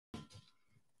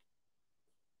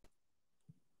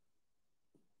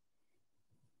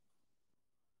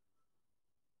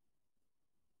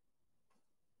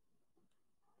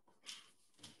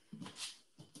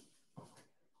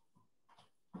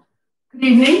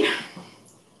Good evening.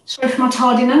 Sorry for my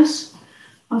tardiness.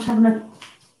 I was having a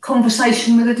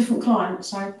conversation with a different client,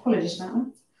 so apologies about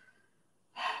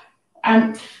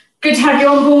that. Good to have you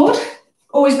on board.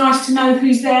 Always nice to know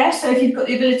who's there. So if you've got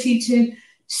the ability to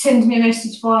send me a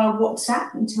message via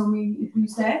WhatsApp and tell me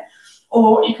who's there,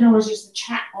 or you can always use the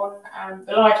chat on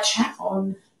the live chat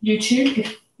on YouTube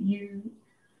if you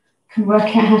can work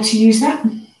out how to use that.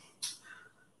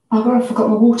 I forgot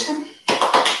my water.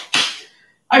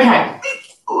 Okay.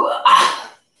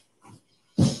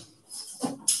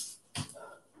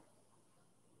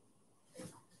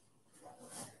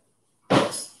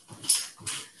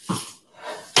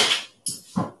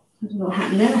 I don't know what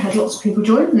happened there. I had lots of people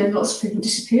join and then lots of people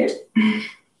disappeared.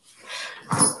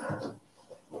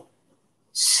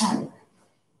 So,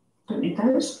 don't need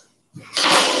those.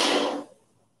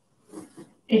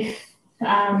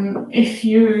 If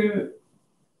you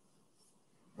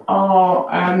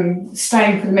are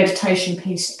staying for the meditation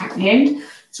piece at the end,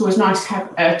 it's always nice to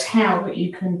have a towel that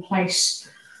you can place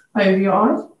over your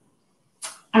eyes.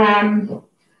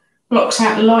 Blocks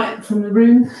out the light from the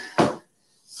room,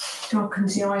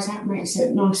 darkens the eyes out, makes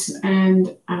it nice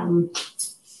and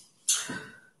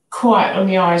quiet on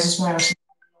the eyes as well. So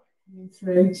coming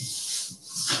through.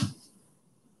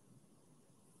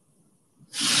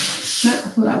 No, I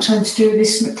thought that was something to do with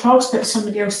this class, but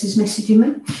somebody else is messaging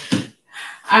me.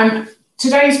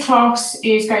 Today's class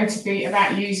is going to be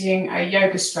about using a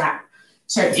yoga strap.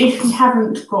 So if you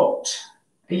haven't got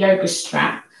a yoga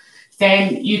strap,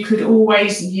 then you could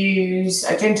always use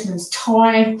a gentleman's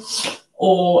tie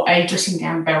or a dressing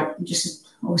gown belt and just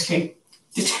obviously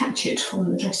detach it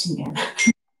from the dressing gown.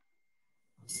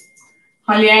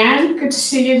 Hi Leanne, good to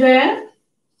see you there.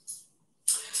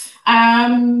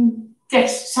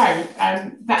 Yes, so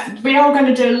that we are going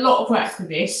to do a lot of work with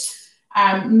this.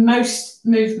 Most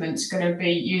movements are going to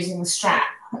be using the strap.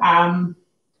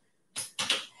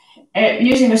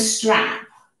 Using a strap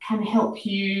can help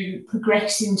you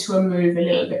progress into a move a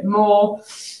little bit more.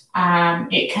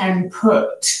 It can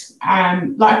put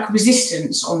like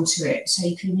resistance onto it, so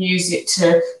you can use it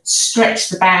to stretch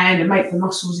the band and make the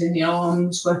muscles in the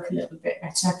arms work a little bit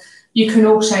better. You can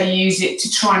also use it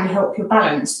to try and help your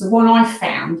balance. The one I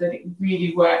found that it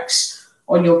really works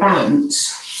on your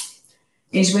balance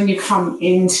is when you come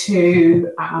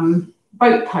into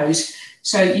boat pose.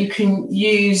 So you can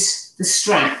use the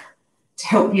strap to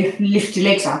help you lift your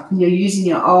legs up, and you're using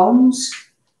your arms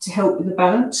to help with the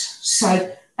balance.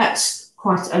 So that's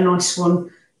quite a nice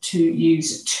one to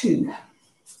use too.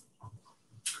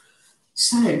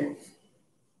 So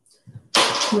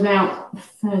without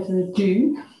further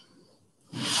ado,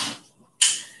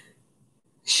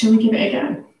 shall we give it a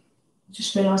go?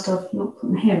 Just realised I've not put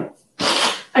my hair up.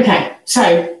 Okay,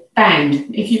 so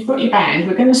band. If you've got your band,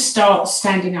 we're going to start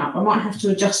standing up. I might have to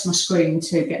adjust my screen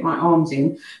to get my arms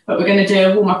in, but we're going to do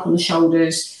a warm up on the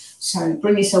shoulders. So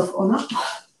bring yourself on up.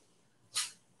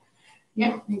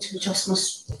 Yeah, I need to adjust my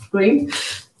screen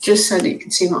just so that you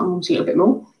can see my arms a little bit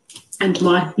more and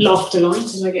my laughter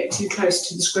lines as I get too close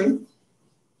to the screen.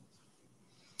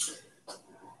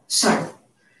 So,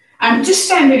 just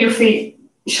stand with your feet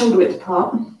shoulder width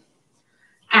apart,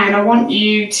 and I want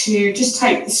you to just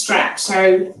take the strap.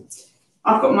 So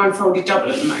I've got mine folded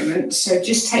double at the moment, so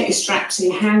just take your strap so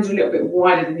your hands are a little bit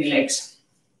wider than your legs.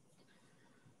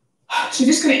 So I'm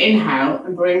just going to inhale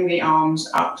and bring the arms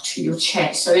up to your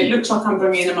chest. So it looks like I'm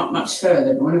bringing them up much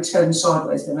further, but when I turn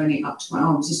sideways, they're only up to my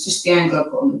arms. It's just the angle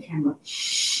I've got on the camera.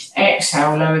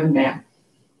 Exhale, lower them down.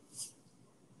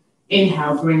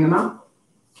 Inhale, bring them up.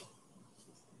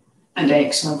 And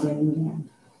exhale, bring them down.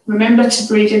 Remember to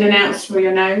breathe in and out through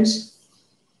your nose.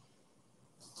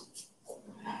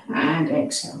 And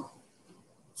exhale.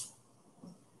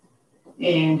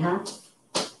 Inhale.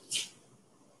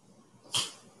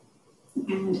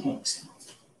 And exhale.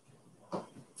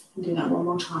 And do that one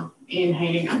more time.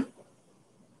 Inhaling up.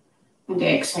 And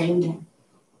exhaling down.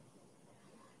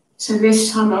 So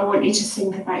this time I want you to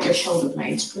think about your shoulder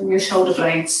blades. Bring your shoulder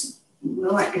blades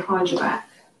right behind your back.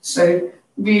 So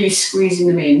really squeezing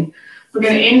them in. We're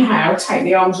going to inhale, take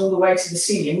the arms all the way to the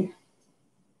ceiling.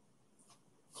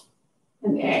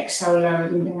 And exhale, lower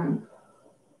them down.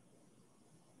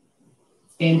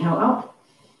 Inhale up.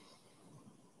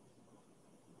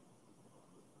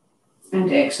 And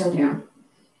exhale down.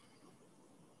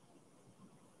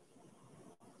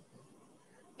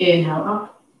 Inhale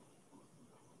up.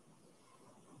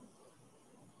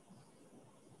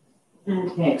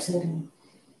 And exhale down.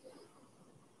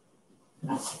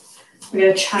 We're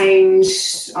going to change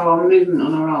our movement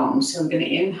on our arms. So we're going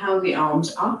to inhale the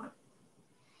arms up.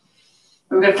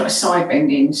 we're going to put a side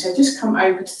bend in. So just come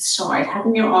over to the side,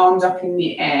 having your arms up in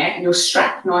the air and your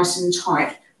strap nice and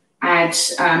tight. Add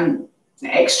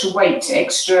extra weight,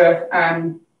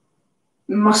 extra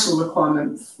muscle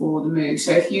requirement for the move.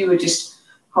 So if you were just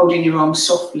holding your arms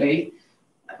softly,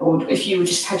 or if you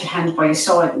just had your hands by your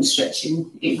side and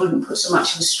stretching, it wouldn't put so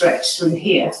much of a stretch through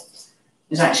here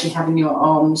as actually having your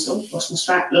arms, lost my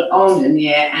strap, arms in the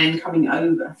air and coming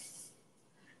over.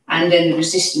 And then the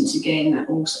resistance again, that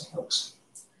also helps.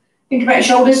 Think about your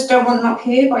shoulders, don't want them up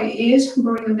here by your ears,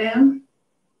 bring them down.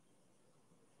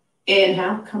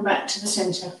 Inhale, come back to the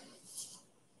centre.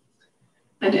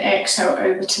 And exhale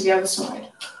over to the other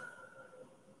side.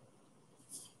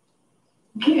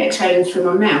 I keep exhaling through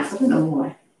my mouth, I don't know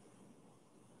why.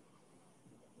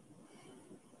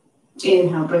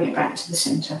 Inhale, bring it back to the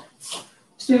centre.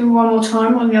 Let's do one more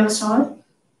time on the other side.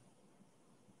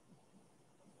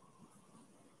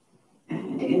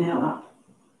 And inhale up.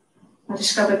 I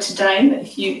discovered today that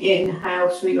if you inhale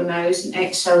through your nose and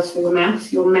exhale through your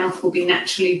mouth will be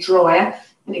naturally drier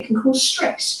and it can cause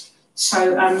stress.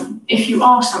 So if you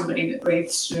are somebody that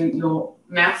breathes through your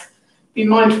mouth, be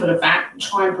mindful of that.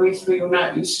 Try and breathe through your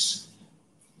nose.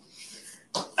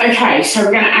 Okay, so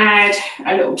we're going to add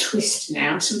a little twist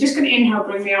now. So we're just going to inhale,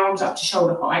 bring the arms up to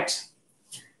shoulder height.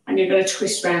 And you're going to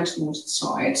twist round towards the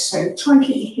side. So try and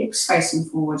keep your hips facing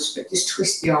forwards, but just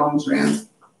twist the arms round.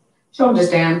 Shoulders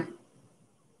down.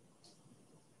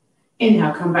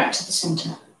 Inhale, come back to the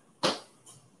centre.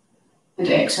 And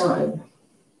exhale over.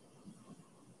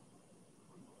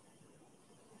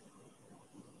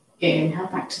 Inhale,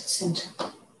 back to the centre.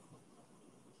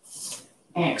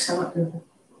 Exhale up over.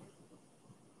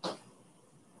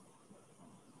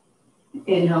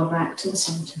 Inhale, back to the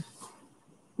centre.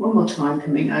 One more time,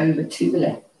 coming over to the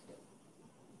left.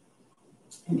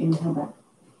 And inhale back.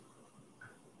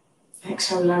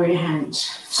 Exhale, lower your hands.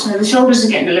 So the shoulders are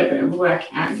getting a little bit of a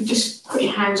workout. If you just put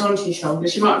your hands onto your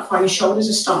shoulders, you might find your shoulders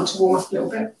are starting to warm up a little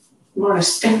bit. Mine are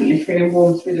definitely feeling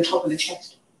warm through the top of the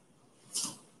chest.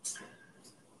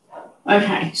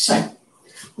 Okay, so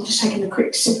I'm just taking a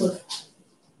quick sip of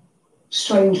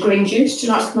strange green juice. Do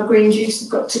you like my green juice I've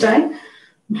got today?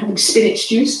 I'm having spinach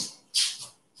juice.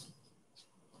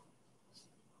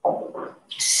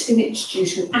 Spinach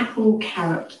juice with apple,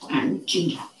 carrot and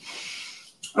ginger.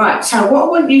 Right, so what I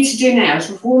want you to do now is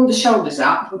we've warmed the shoulders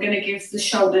up. We're going to give the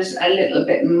shoulders a little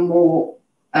bit more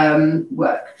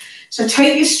work. So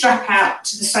take your strap out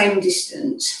to the same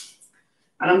distance,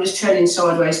 and I'm just turning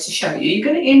sideways to show you. You're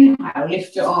going to inhale,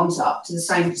 lift your arms up to the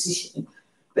same position,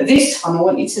 but this time I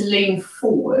want you to lean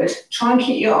forward. Try and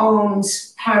keep your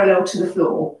arms parallel to the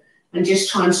floor and just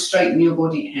try and straighten your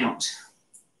body out.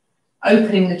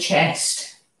 Opening the chest.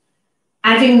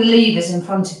 Adding the levers in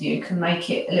front of you can make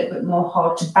it a little bit more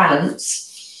hard to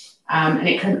balance, and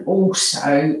it can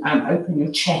also open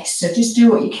your chest. So just do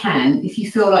what you can. If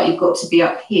you feel like you've got to be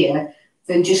up here,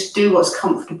 then just do what's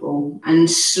comfortable and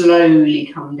slowly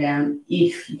come down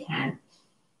if you can.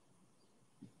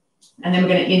 And then we're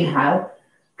going to inhale,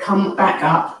 come back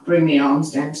up, bring the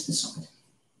arms down to the side.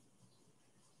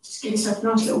 Just give yourself a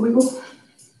nice little wiggle.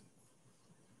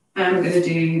 And we're going to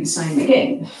do the same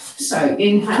again. So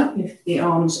inhale, lift the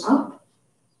arms up.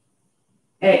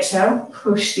 Exhale,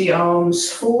 push the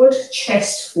arms forward,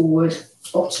 chest forward,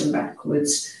 bottom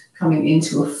backwards, coming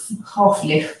into a half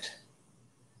lift,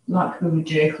 like we would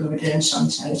do if we were doing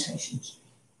sun salutations.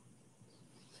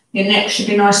 Your neck should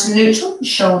be nice and neutral, your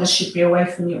shoulders should be away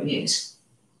from your ears.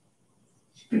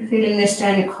 You should be feeling this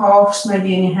down your calves,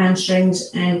 maybe in your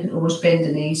hamstrings, and you can always bend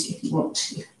the knees if you want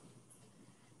to.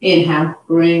 Inhale,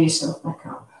 bring yourself back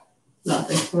up.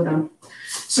 Lovely, well done.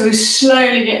 So we're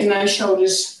slowly getting those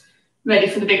shoulders ready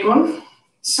for the big one.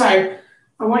 So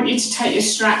I want you to take your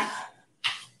strap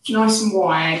nice and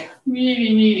wide,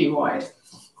 really, really wide.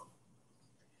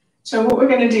 So what we're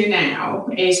going to do now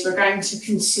is we're going to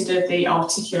consider the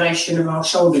articulation of our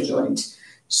shoulder joint.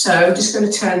 So I'm just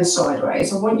going to turn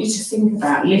sideways. I want you to think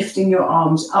about lifting your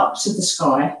arms up to the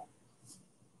sky.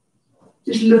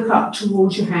 Just look up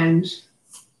towards your hands.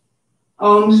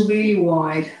 Arms really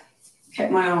wide.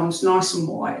 Kept my arms nice and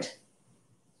wide.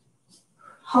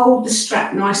 Hold the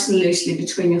strap nice and loosely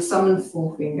between your thumb and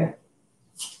forefinger.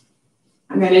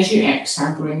 And then as you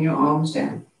exhale, bring your arms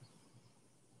down.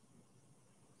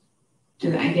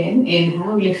 Do that again.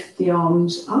 Inhale, lift the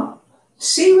arms up.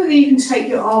 See whether you can take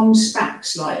your arms back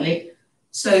slightly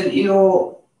so that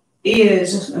your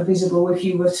ears are visible if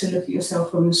you were to look at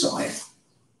yourself from the side.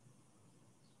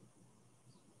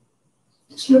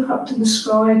 Just look up to the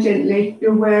sky gently, be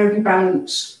aware of your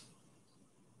balance.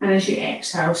 And as you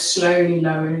exhale, slowly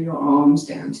lower your arms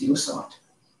down to your side.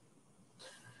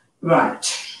 Right.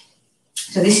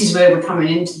 So this is where we're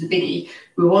coming into the biggie.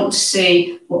 We want to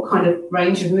see what kind of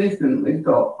range of movement we've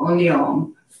got on the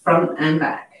arm, front and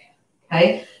back,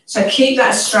 okay? So keep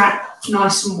that strap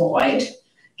nice and wide,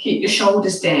 keep your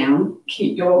shoulders down,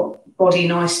 keep your body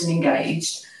nice and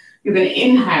engaged. You're going to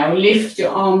inhale, lift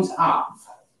your arms up,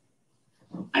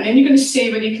 and then you're going to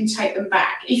see whether you can take them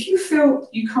back. If you feel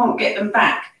you can't get them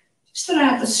back, just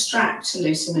allow the strap to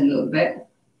loosen a little bit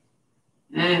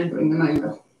and bring them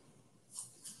over.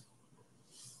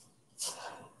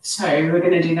 So we're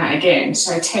going to do that again.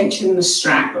 So tension the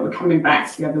strap, but we're coming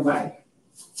back the other way.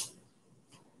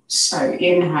 So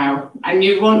inhale, and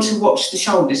you want to watch the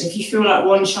shoulders. If you feel like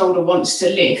one shoulder wants to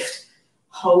lift,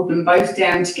 hold them both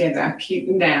down together, keep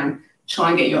them down, try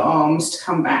and get your arms to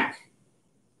come back,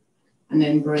 and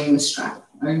then bring the strap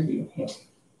over your head.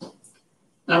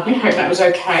 Lovely, hope that was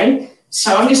okay.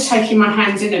 So I'm just taking my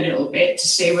hands in a little bit to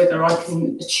see whether I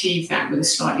can achieve that with a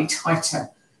slightly tighter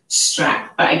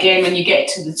strap. But again, when you get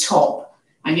to the top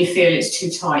and you feel it's too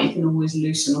tight, you can always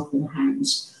loosen off with the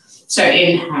hands. So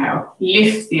inhale,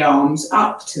 lift the arms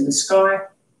up to the sky.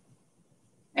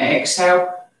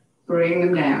 Exhale, bring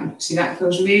them down. See, that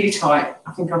feels really tight.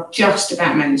 I think I've just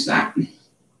about managed that. And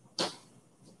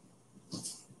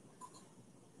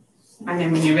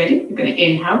then when you're ready, you're going to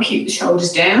inhale, keep the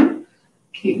shoulders down,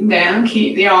 keep them down,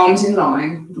 keep the arms in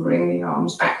line, bring the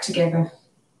arms back together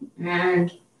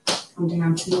and come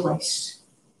down to the waist.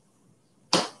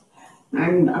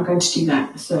 And I'm going to do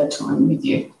that a third time with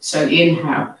you. So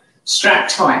inhale, strap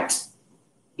tight.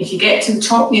 If you get to the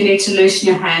top, you need to loosen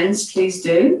your hands, please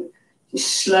do.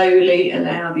 Just slowly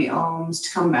allow the arms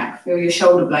to come back. Feel your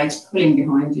shoulder blades pulling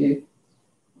behind you.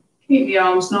 Keep the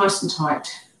arms nice and tight.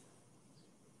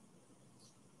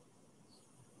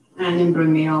 And then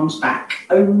bring the arms back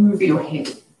over your head.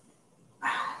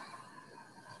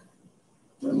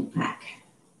 Bring it back.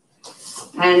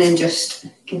 And then just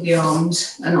give your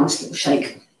arms a nice little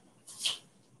shake.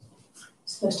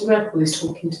 So first of all, who is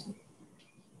talking to me?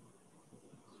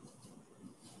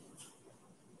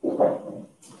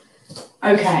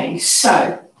 Okay,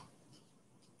 so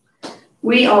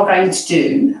we are going to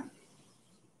do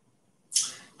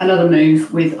another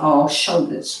move with our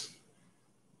shoulders.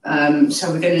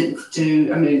 So we're going to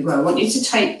do a move where I want you to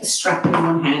take the strap in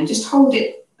one hand, just hold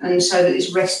it and so that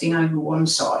it's resting over one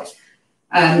side.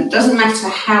 Doesn't matter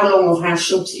how long or how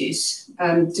short it is,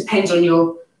 depends on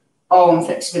your arm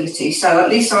flexibility. So at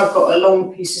least I've got a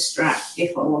long piece of strap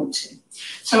if I want to.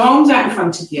 So arms out in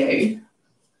front of you.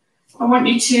 I want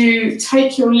you to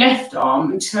take your left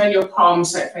arm and turn your palm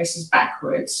so it faces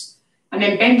backwards, and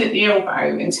then bend at the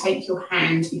elbow and take your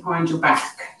hand behind your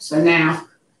back. So now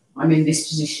I'm in this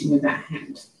position with that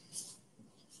hand.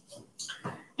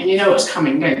 And you know what's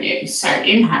coming, don't you? So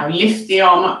inhale, lift the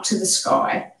arm up to the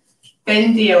sky,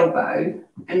 bend the elbow,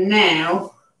 and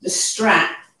now the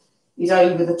strap is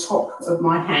over the top of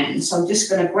my hand. So I'm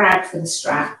just going to grab for the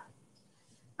strap,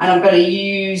 and I'm going to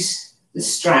use the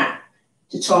strap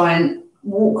to try and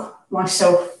walk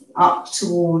myself up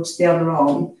towards the other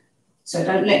arm. So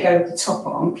don't let go of the top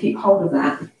arm, keep hold of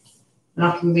that, and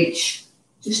I can reach,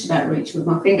 just about reach with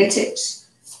my fingertips.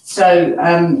 So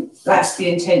that's the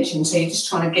intention. So you're just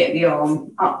trying to get the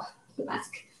arm up the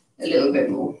back a little bit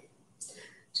more.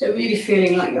 So really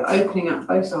feeling like you're opening up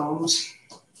both arms.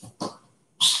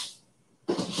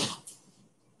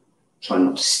 Try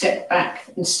not to step back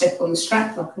and step on the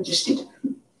strap like I just did.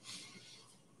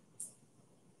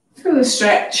 Feel the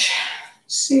stretch.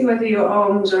 See whether your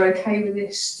arms are okay with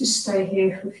this. Just stay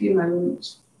here for a few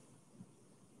moments.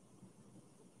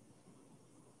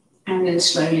 And then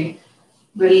slowly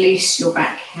release your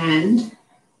back hand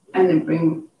and then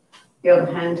bring the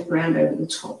other hand around over the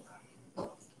top.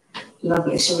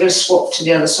 Lovely. So we're going to swap to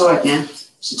the other side now.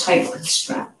 So take the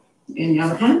strap in the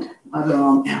other hand, other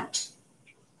arm out.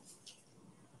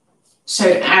 So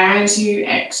as you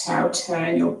exhale,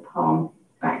 turn your palm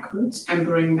backwards and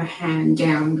bring the hand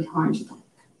down behind your back.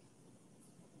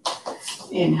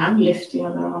 Inhale, lift the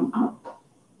other arm up,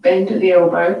 bend at the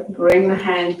elbow, bring the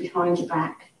hand behind your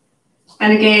back.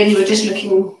 And again, we're just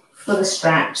looking for the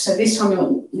strap. So this time you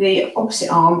want the opposite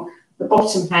arm, the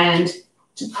bottom hand,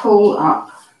 to pull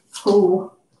up,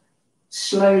 pull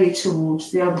slowly towards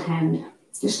the other hand,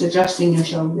 just adjusting your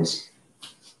shoulders.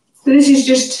 So this is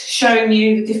just showing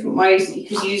you the different ways that you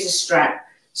can use a strap.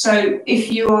 So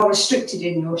if you are restricted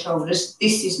in your shoulders,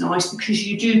 this is nice because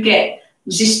you do get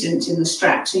resistance in the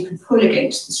strap. So you can pull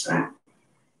against the strap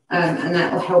and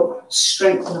that will help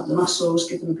strengthen up the muscles,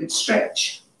 give them a good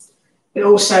stretch. But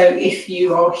also if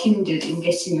you are hindered in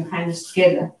getting your hands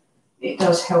together, it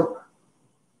does help.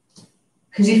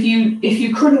 Because if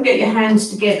you couldn't get your hands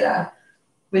together,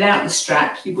 without the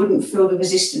strap, you wouldn't feel the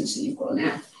resistance that you've got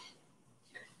now.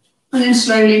 And then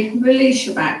slowly release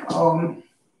your back arm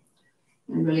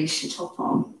and release your top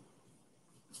arm.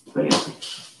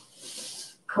 Brilliant.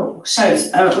 Cool. So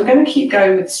we're going to keep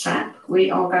going with the strap.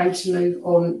 We are going to move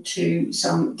on to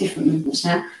some different movements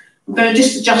now. I'm going to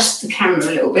just adjust the camera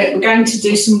a little bit. We're going to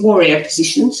do some warrior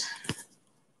positions.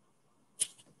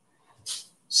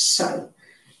 So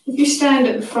if you stand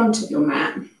at the front of your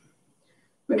mat,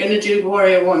 we're going to do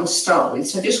warrior one to start with.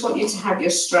 So I just want you to have your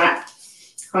strap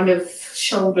kind of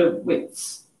shoulder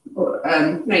width. Or,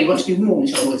 no, you want to do more than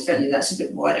shoulder width, don't you? That's a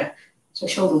bit wider. So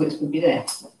shoulder width would be there.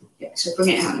 Yeah, so bring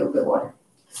it out a little bit wider.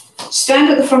 Stand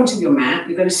at the front of your mat.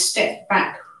 You're going to step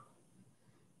back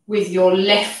with your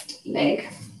left leg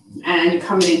and you're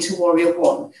coming into warrior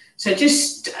one. So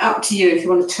just up to you if you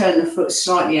want to turn the foot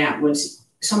slightly outwards.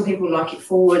 Some people like it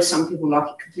forward, some people like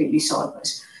it completely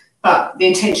sideways. But the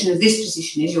intention of this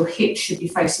position is your hips should be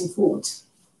facing forwards.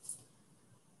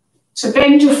 So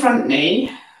bend your front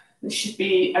knee. There should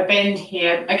be a bend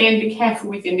here. Again, be careful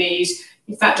with your knees.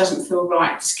 If that doesn't feel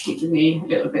right, just keep the knee a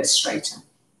little bit straighter.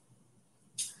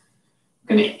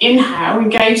 You're going to inhale,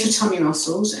 engage your tummy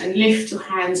muscles and lift your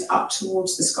hands up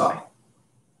towards the sky.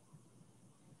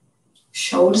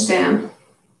 Shoulders down.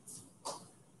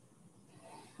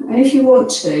 And if you want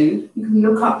to, you can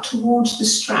look up towards the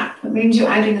strap. That means you're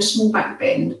adding a small back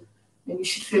bend and you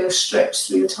should feel a stretch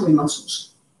through your tummy muscles.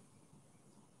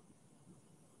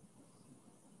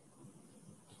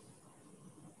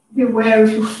 Be aware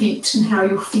of your feet and how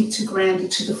your feet are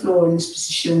grounded to the floor in this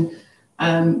position.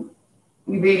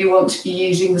 We really want to be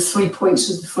using the 3 points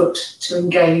of the foot to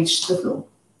engage the floor.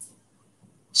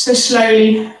 So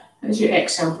slowly, as you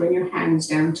exhale, bring your hands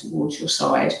down towards your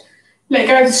side. Let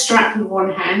go of the strap with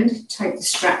one hand, take the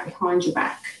strap behind your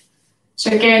back.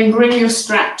 So again, bring your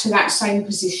strap to that same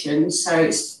position so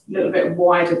it's a little bit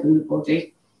wider than the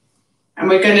body. And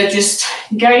we're going to just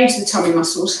engage the tummy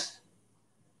muscles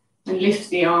and lift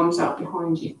the arms up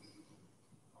behind you.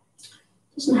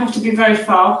 Doesn't have to be very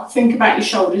far. Think about your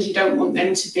shoulders. You don't want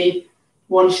them to be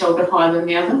one shoulder higher than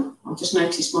the other. I just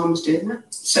noticed mine was doing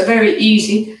that. So very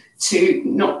easy to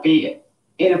not be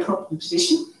in a proper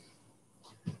position.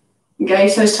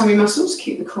 Engage those tummy muscles,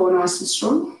 keep the core nice and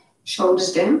strong,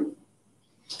 shoulders down,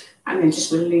 and then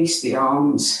just release the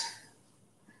arms,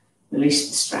 release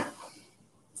the strap.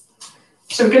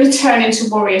 So we're going to turn into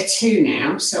warrior two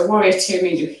now. So warrior two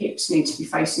means your hips need to be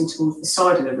facing towards the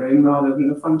side of the room rather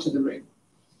than the front of the room.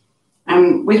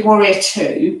 And with warrior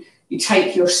two, you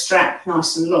take your strap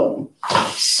nice and long,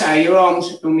 so your arms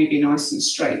would normally be nice and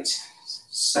straight.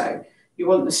 So you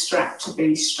want the strap to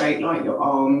be straight like your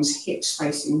arms, hips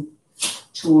facing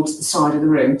towards the side of the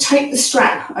room. Take the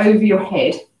strap over your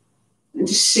head and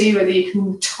just see whether you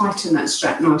can tighten that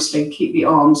strap nicely, keep the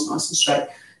arms nice and straight.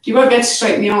 You won't be able to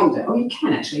straighten the arms out. Oh, you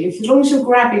can actually. As long as you're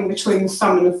grabbing between the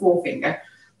thumb and the forefinger,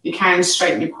 you can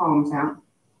straighten your palms out.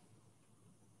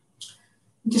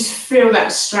 Just feel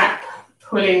that strap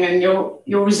pulling and you're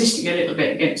resisting a little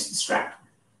bit against the strap.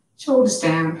 Shoulders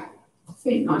down,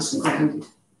 feet nice and grounded.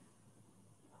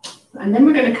 And then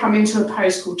we're going to come into a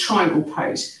pose called triangle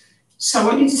pose. So I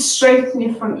want you to straighten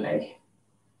your front leg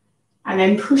and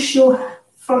then push your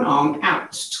front arm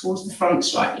out towards the front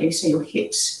slightly so your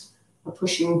hips are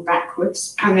pushing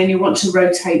backwards, and then you want to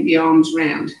rotate the arms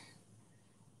round.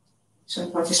 So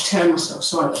if I just turn myself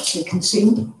so you can see,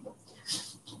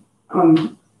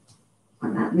 like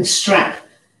that. The strap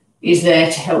is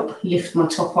there to help lift my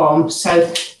top arm.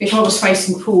 So if I was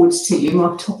facing forwards to you,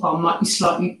 my top arm might be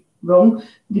slightly wrong.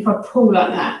 And if I pull like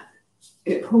that,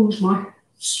 it pulls my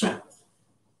strap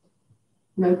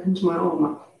and opens my arm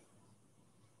up.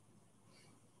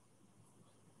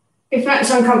 If that's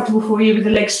uncomfortable for you with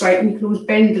the leg straight, you can always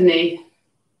bend the knee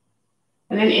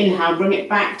and then inhale, bring it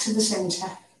back to the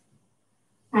centre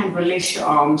and release your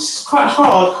arms. It's quite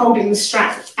hard holding the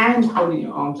strap and holding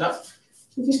your arms up.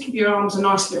 So just give your arms a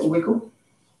nice little wiggle.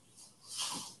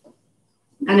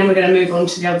 And then we're going to move on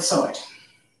to the other side.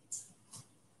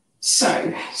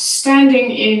 So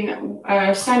standing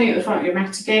at the front of your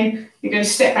mat again, you're going to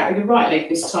step back with your right leg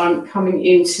this time, coming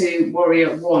into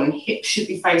warrior one. Hips should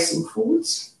be facing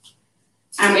forwards.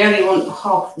 And we only want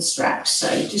half the strap, so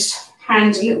just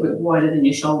hands a little bit wider than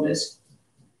your shoulders.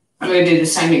 And we're going to do the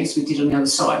same thing as we did on the other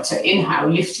side. So inhale,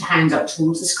 lift your hands up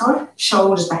towards the sky,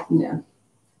 shoulders back and down.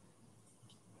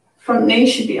 Front knee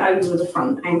should be over the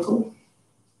front ankle.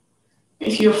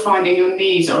 If you're finding your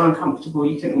knees are uncomfortable,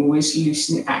 you can always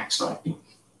loosen it back slightly.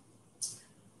 If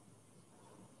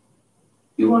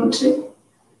you want to,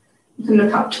 you can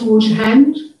look up towards your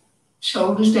hand,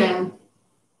 shoulders down.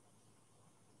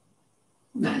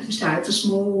 Now just add a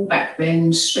small back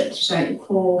bend, stretches out your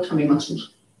core, tummy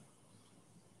muscles.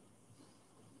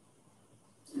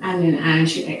 And then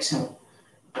as you exhale,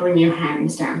 bring your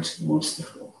hands down towards the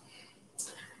floor.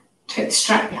 Take the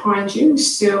strap behind you,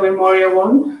 still in Warrior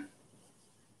One.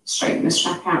 Straighten the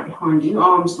strap out behind you,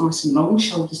 arms nice and long,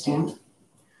 shoulders down.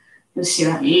 You'll see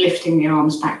that lifting the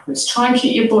arms backwards. Try and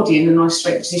keep your body in a nice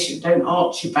straight position. Don't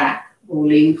arch your back or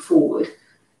lean forward.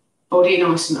 Body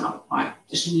nice and upright.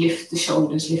 Just lift the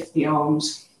shoulders, lift the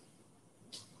arms.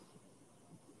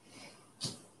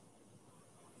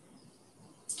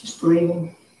 Just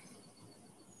breathing.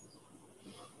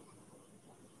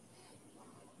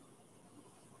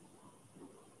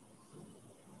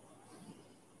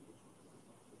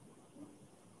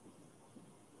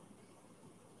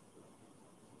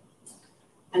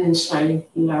 And then slowly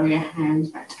lower your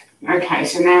hands back. Okay,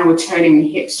 so now we're turning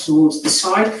the hips towards the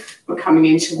side. We're coming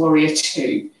into Warrior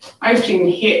Two. Opening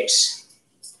the hips,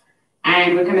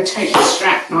 and we're going to take the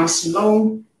strap nice and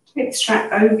long. Take the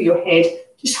strap over your head,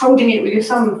 just holding it with your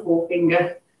thumb and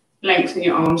forefinger. Lengthen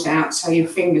your arms out so your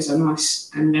fingers are nice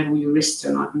and level, your wrists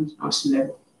are nice and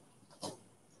level.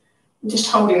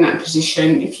 Just holding that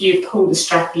position. If you pull the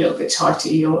strap a little bit tighter,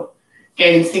 you'll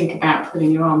again think about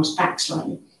pulling your arms back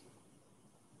slightly.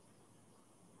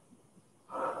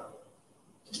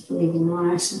 Just breathing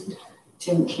nice and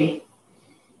gently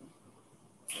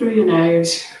through your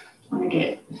nose, trying to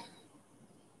get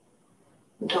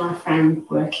the diaphragm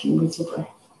working with your breath.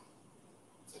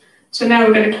 So now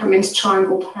we're going to come into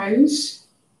triangle pose.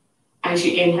 As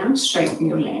you inhale, straighten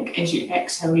your leg. As you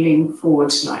exhale, lean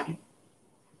forward slightly.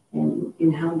 And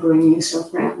inhale, bring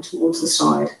yourself round towards the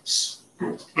side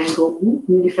at angle.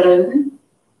 Really fell over.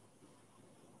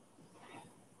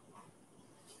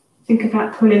 Think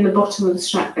about pulling the bottom of the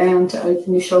strap down to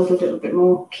open your shoulder a little bit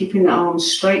more, keeping the arms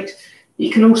straight. You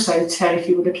can also tell, if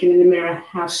you were looking in the mirror,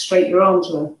 how straight your arms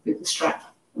were with the strap.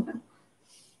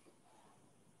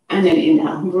 And then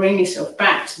inhale, bring yourself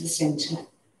back to the centre.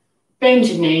 Bend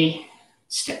your knee,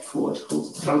 step forward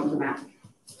towards the front of the mat.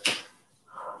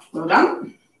 Well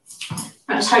done.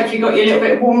 Let's hope you got you a little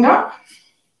bit warmed up.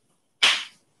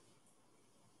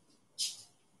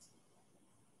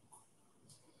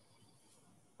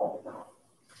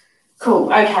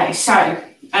 Cool, okay, so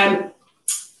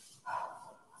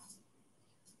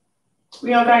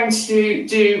we are going to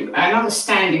do another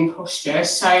standing posture.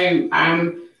 So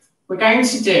we're going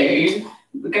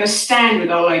to stand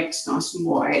with our legs nice and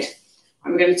wide.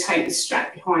 I'm going to take the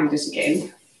strap behind us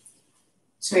again.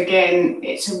 So again,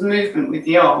 it's a movement with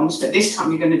the arms, but this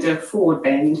time you're going to do a forward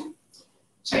bend.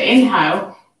 So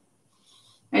inhale.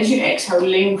 As you exhale,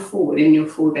 lean forward in your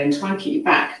forward bend. Try and keep your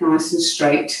back nice and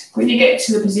straight. When you get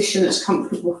to the position that's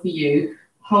comfortable for you,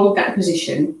 hold that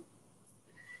position.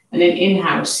 And then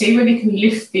inhale. See whether you can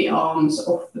lift the arms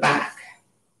off the back.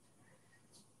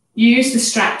 Use the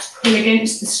straps, pull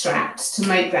against the straps to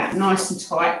make that nice and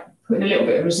tight, putting a little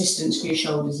bit of resistance for your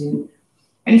shoulders in.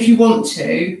 And if you want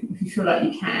to, if you feel like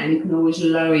you can always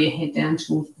lower your head down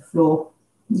towards the floor,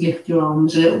 lift your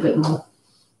arms a little bit more.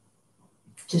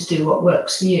 Just do what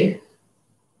works for you.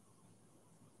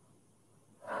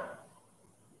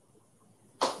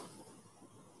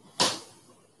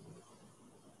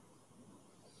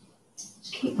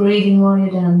 Just keep breathing while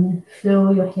you're down there.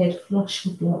 Fill your head flush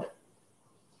with blood.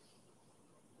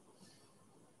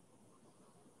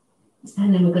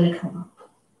 And then we're going to come up.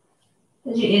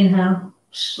 As you inhale,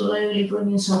 slowly bring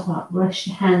yourself up. Rest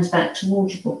your hands back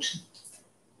towards your bottom.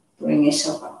 Bring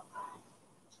yourself up.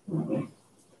 Lovely.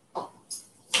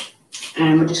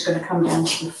 And we're just going to come down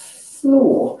to the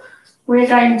floor. We're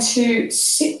going to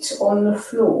sit on the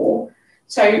floor.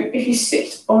 So if you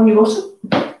sit on your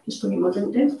bottom, just bring your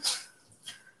bottom down.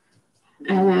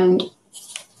 And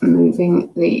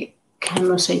moving the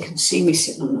camera so you can see me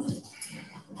sitting on the floor.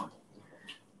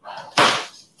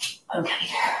 Okay.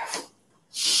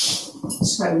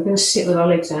 So we're going to sit with our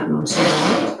legs out nice and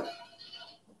wide.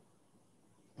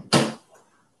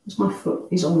 My foot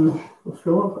is on the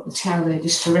floor. I've got the towel there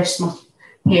just to rest my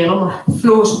heel on. The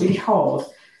floor's really hard.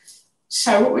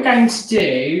 So what we're going to do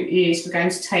is we're going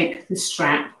to take the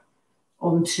strap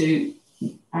onto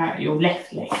your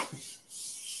left leg.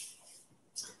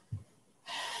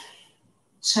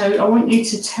 So I want you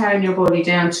to turn your body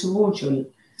down towards your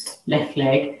left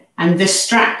leg, and the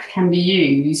strap can be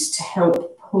used to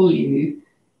help pull you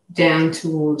down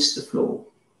towards the floor.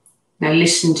 Now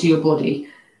listen to your body.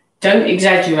 Don't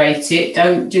exaggerate it,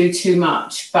 don't do too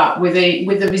much, but with a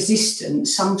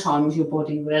resistance, sometimes your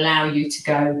body will allow you to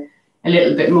go a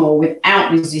little bit more.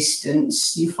 Without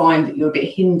resistance, you find that you're a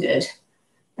bit hindered.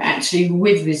 But actually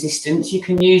with resistance, you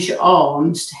can use your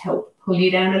arms to help pull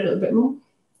you down a little bit more.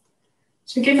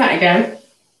 So give that a go.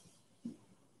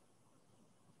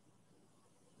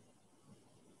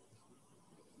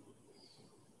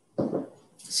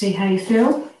 See how you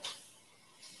feel.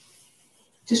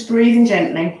 Just breathing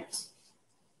gently.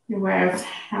 Be aware of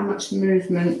how much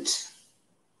movement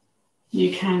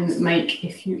you can make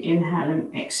if you inhale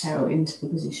and exhale into the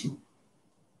position.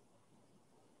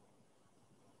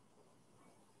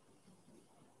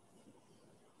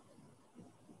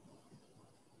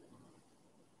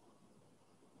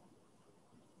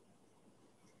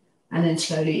 And then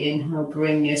slowly inhale,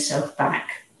 bring yourself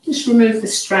back. Just remove the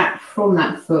strap from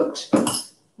that foot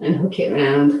and hook it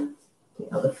around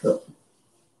the other foot.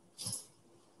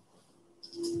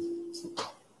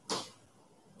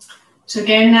 So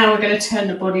again, now we're going to turn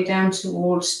the body down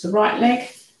towards the right leg.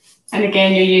 And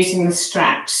again, you're using the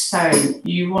straps. So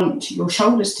you want your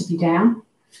shoulders to be down,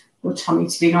 your tummy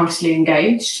to be nicely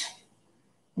engaged.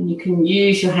 And you can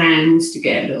use your hands to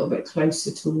get a little bit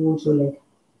closer towards your leg.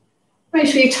 Make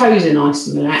sure your toes are nice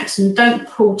and relaxed and don't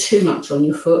pull too much on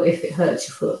your foot if it hurts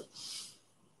your foot.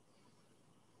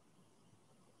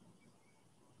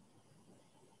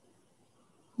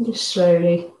 Just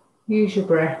slowly use your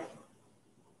breath,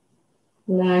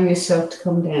 allowing yourself to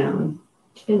come down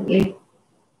gently.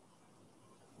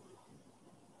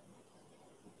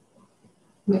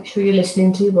 Make sure you're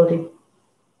listening to your body.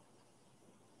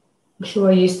 I'm sure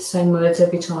I use the same words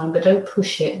every time, but don't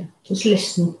push it, just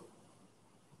listen.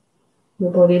 Your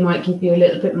body might give you a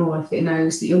little bit more if it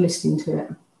knows that you're listening to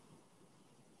it.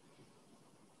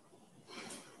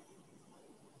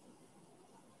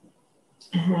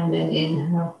 And then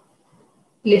inhale,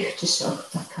 lift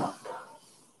yourself back up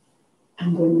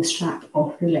and bring the strap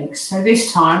off your legs. So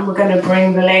this time we're going to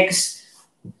bring the legs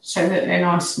so that they're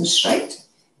nice and straight.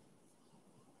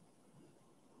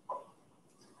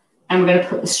 And we're going to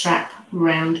put the strap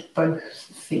around both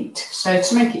feet. So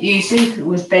to make it easy, you can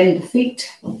always bend the feet.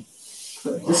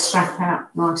 Put the strap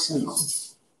out nice and long.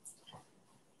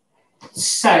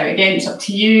 So again, it's up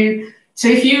to you. So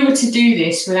if you were to do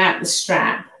this without the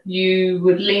strap, you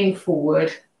would lean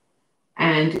forward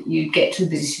and you get to a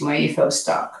position where you feel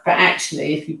stuck. But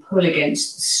actually, if you pull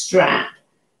against the strap,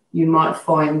 you might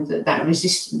find that that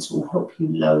resistance will help you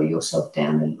lower yourself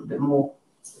down a little bit more.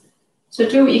 So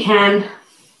do what you can.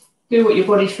 Do what your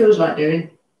body feels like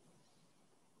doing.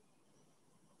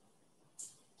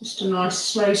 Just a nice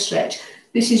slow stretch.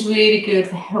 This is really good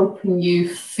for helping you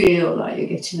feel like you're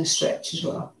getting a stretch as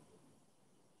well.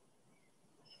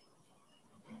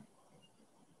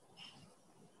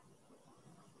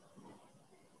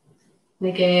 And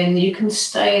again, you can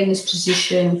stay in this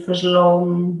position for as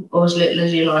long or as little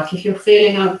as you like. If you're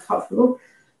feeling uncomfortable,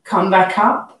 come back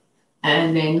up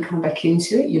and then come back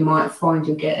into it. You might find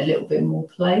you'll get a little bit more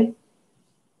play.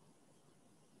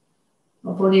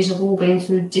 Our bodies have all been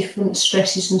through different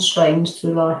stresses and strains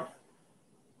through life.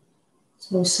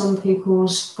 So some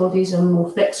people's bodies are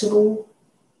more flexible.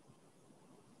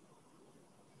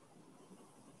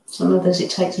 Some others it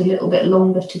takes a little bit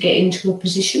longer to get into a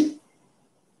position.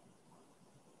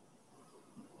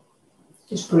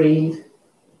 Just breathe.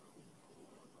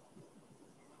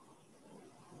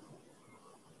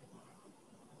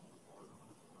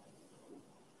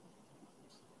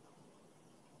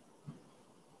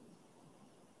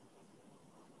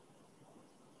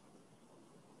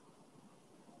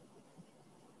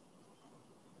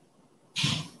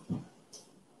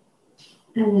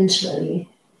 And then slowly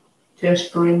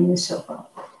just bring yourself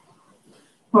up.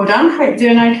 Well done. Hope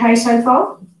you're doing okay so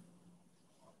far.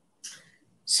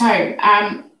 So,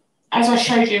 as I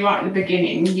showed you right at the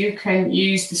beginning, you can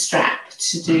use the strap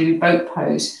to do boat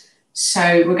pose.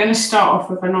 So we're going to start off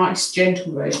with a nice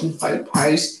gentle version of boat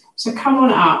pose. So come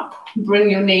on up,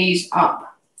 bring your knees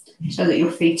up so that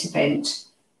your feet are bent.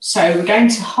 So we're going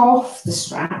to half the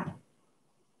strap.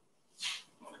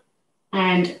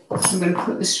 And I'm going to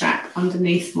put the strap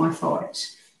underneath my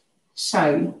thighs.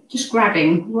 So just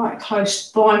grabbing right close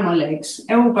by my legs,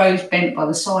 elbows bent by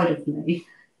the side of me,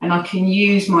 and I can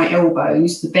use my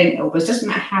elbows, the bent elbows, doesn't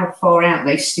matter how far out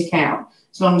they stick out,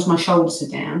 as long as my shoulders are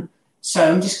down. So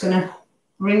I'm just going to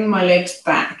bring my legs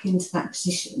back into that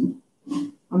position.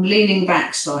 I'm leaning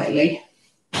back slightly,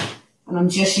 and I'm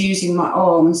just using my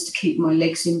arms to keep my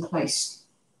legs in place.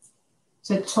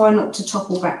 So try not to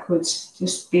topple backwards,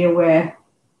 just be aware.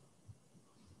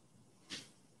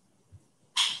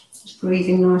 Just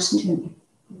breathing nice and gently.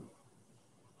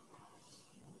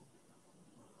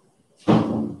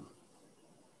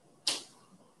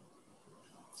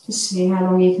 Just see how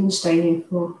long you can stay here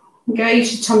for.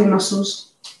 Engage your tummy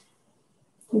muscles.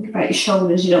 Think about your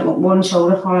shoulders. You don't want one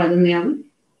shoulder higher than the other.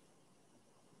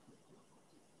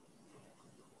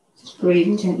 Just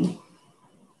breathing gently.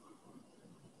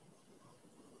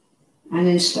 And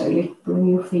then slowly bring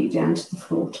your feet down to the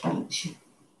floor to balance you.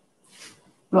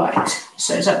 Right,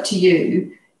 so it's up to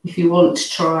you if you want to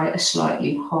try a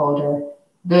slightly harder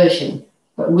version.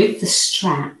 But with the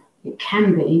strap, it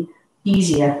can be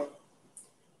easier.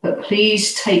 But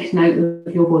please take note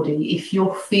of your body. If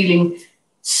you're feeling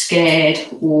scared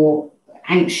or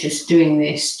anxious doing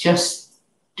this, just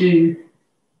do,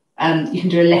 you can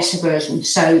do a lesser version.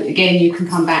 So again, you can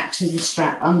come back to the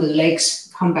strap under the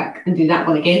legs, come back and do that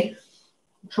one again.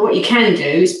 So what you can do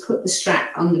is put the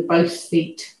strap under both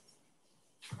feet.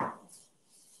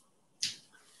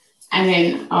 And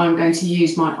then I'm going to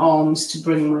use my arms to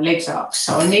bring my legs up.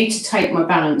 So I need to take my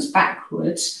balance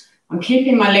backwards. I'm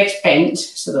keeping my legs bent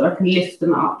so that I can lift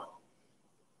them up.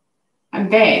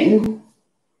 And then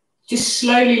just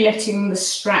slowly letting the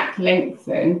strap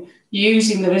lengthen,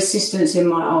 using the resistance in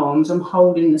my arms, I'm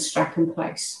holding the strap in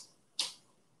place.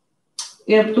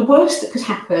 The worst that could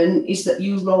happen is that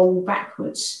you roll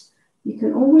backwards. You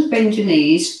can always bend your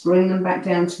knees, bring them back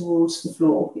down towards the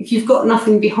floor. If you've got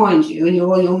nothing behind you and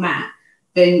you're on your mat,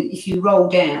 then if you roll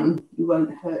down, you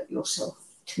won't hurt yourself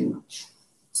too much.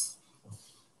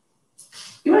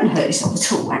 You won't hurt yourself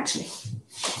at all, actually,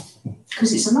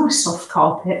 because it's a nice soft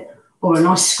carpet or a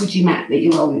nice squidgy mat that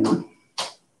you're rolling on.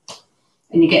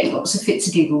 And you get lots of fits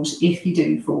of giggles if you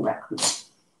do fall backwards.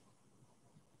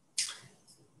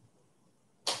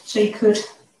 So you could,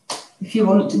 if you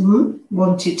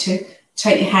wanted to,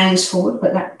 take your hands forward,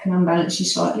 but that can unbalance you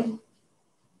slightly.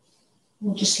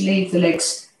 And just leave the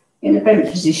legs in a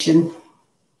bent position.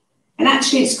 And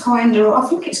actually it's kinder, I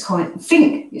think it's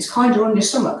kinder on your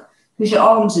stomach, because your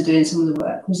arms are doing some of the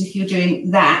work. Because if you're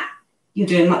doing that, you're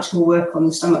doing much more work on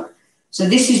the stomach. So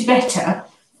this is better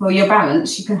for your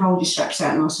balance. You can hold your straps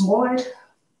out nice and wide.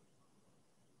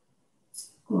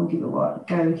 Or give it a go.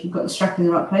 If you've got the strap in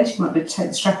the right place, you might be able to take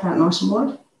the strap out nice and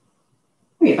wide.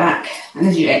 Bring it back, and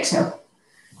as you exhale,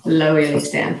 lower your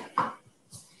legs down.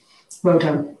 Well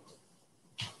done.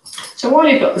 So while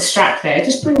you've got the strap there,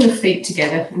 just bring the feet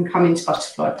together and come into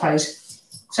butterfly pose.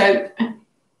 So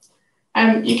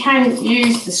you can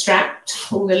use the strap to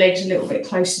pull the legs a little bit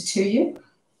closer to you.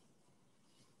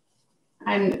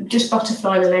 And just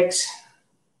butterfly the legs.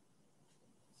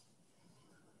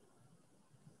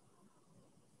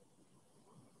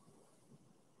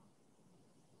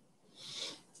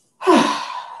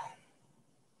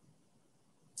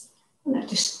 And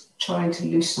just trying to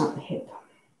loosen up the hip.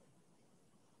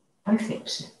 Both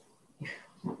hips, if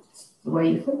that's the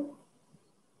way you feel.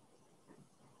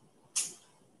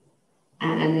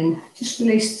 And then just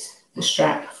release the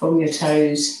strap from your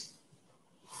toes.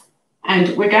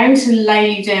 And we're going to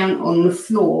lay down on the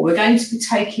floor. We're going to be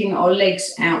taking our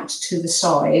legs out to the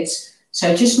sides.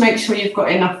 So just make sure you've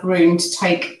got enough room to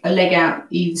take a leg out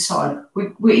either side.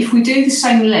 If we do the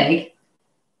same leg,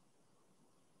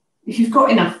 if you've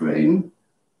got enough room,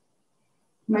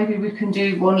 maybe we can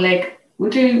do one leg. We'll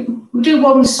do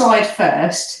one side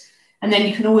first, and then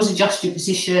you can always adjust your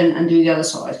position and do the other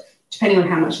side, depending on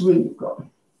how much room you've got.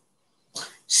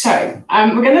 So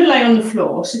we're going to lay on the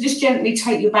floor. So just gently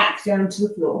take your back down to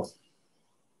the floor.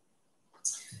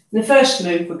 The first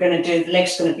move we're going to do, the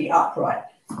leg's going to be upright.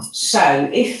 So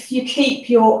if you keep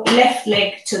your left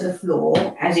leg to the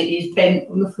floor, as it is bent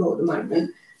on the floor at the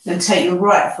moment, then take your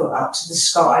right foot up to the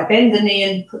sky. Bend the knee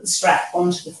and put the strap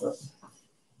onto the foot.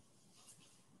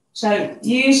 So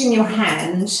using your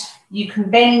hands, you can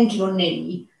bend your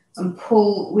knee and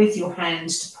pull with your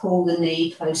hands to pull the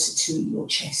knee closer to your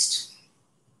chest.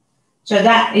 So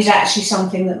that is actually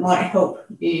something that might help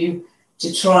you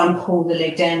to try and pull the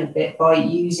leg down a bit by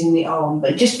using the arm.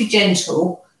 But just be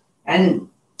gentle and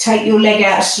take your leg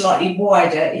out slightly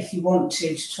wider if you want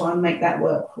to try and make that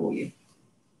work for you.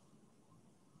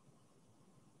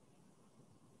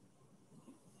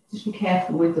 Just be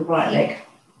careful with the right leg.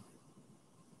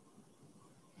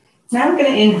 Now we're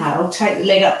going to inhale, take the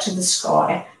leg up to the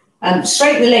sky,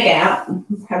 straighten the leg out,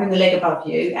 having the leg above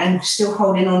you and still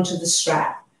holding on to the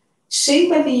strap. See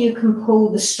whether you can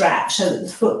pull the strap so that the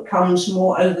foot comes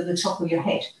more over the top of your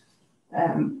head,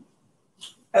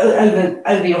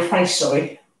 over your face,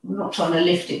 sorry. I'm not trying to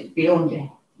lift it beyond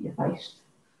your face.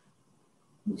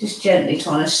 I'm just gently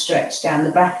trying to stretch down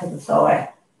the back of the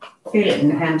thigh. Feel it in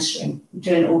the hamstring. I'm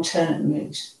doing alternate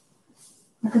moves.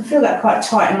 I can feel that quite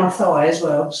tight in my thigh as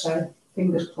well, so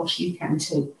fingers crossed you can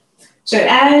too. So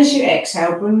as you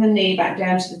exhale, bring the knee back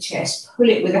down to the chest, pull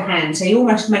it with a hand. So you're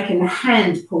almost making the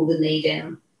hand pull the knee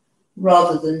down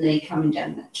rather than the knee coming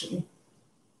down naturally.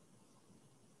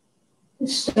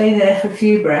 Just stay there for a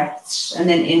few breaths and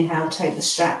then inhale, take the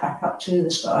strap back up to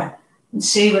the sky and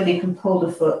see whether you can pull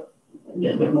the foot a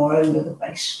little bit more over the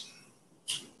face.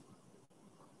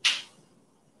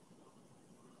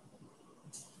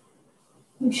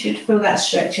 You should feel that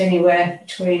stretch anywhere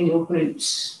between your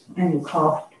glutes and your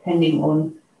calf, depending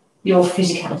on your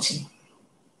physicality.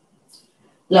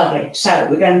 Lovely. So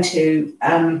we're going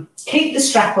to keep the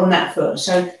strap on that foot.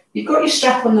 So you've got your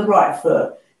strap on the right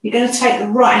foot. You're going to take the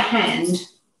right hand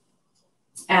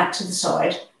out to the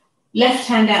side, left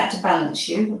hand out to balance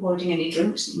you, avoiding any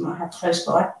drinks that you might have close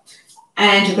by.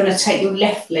 And you're going to take your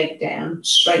left leg down,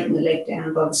 straighten the leg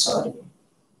down by the side of you.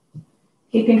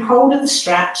 Keeping hold of the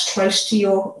straps close to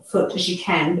your foot as you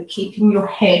can, but keeping your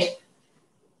head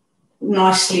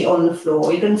nicely on the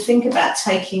floor. You're going to think about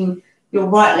taking your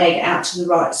right leg out to the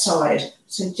right side.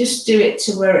 So just do it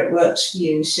to where it works for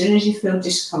you. As soon as you feel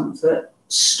discomfort,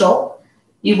 stop.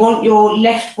 You want your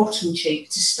left bottom cheek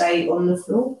to stay on the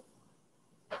floor.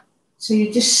 So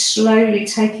you're just slowly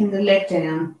taking the leg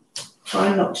down.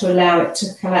 Try not to allow it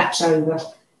to collapse over.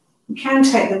 You can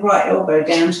take the right elbow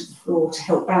down to the floor to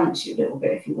help balance you a little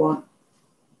bit if you want.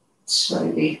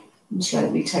 Slowly and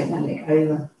slowly take that leg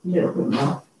over a little bit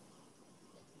more.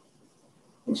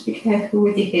 Just be careful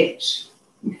with your hips.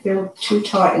 If you feel too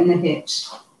tight in the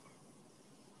hips,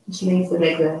 just leave the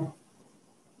leg there.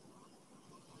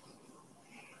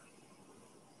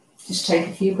 Just take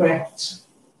a few breaths.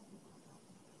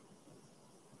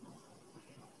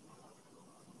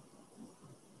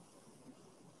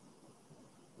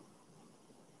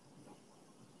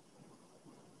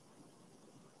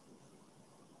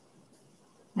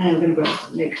 And we're going to bring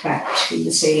the leg back to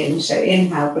the ceiling. So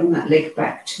inhale, bring that leg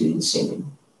back to the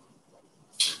ceiling.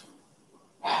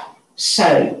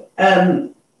 So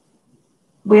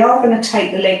we are going to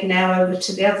take the leg now over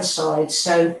to the other side.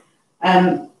 So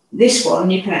this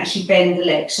one, you can actually bend the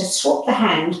leg. So swap the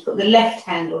hand, put the left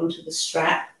hand onto the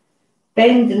strap,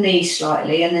 bend the knee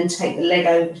slightly, and then take the leg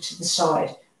over to the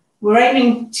side. We're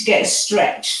aiming to get a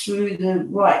stretch through the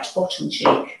right bottom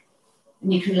cheek.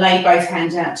 And you can lay both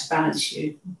hands out to balance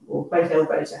you, or both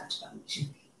elbows out to balance you.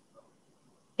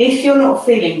 If you're not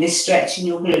feeling this stretch in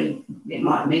your glute, it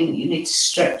might mean that you need to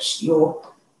stretch your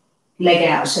leg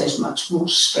out so it's much more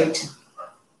straighter.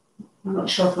 I'm not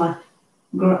sure if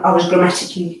I was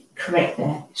grammatically correct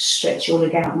there. Stretch your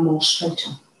leg out more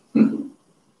straighter.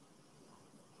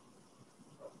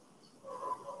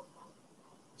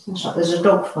 Sounds like there's a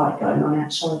dog fight going on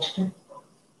outside today.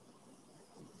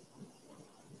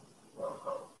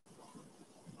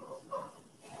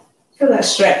 Feel that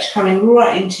stretch coming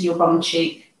right into your bum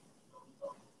cheek.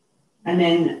 And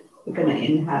then we're going to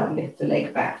inhale, lift the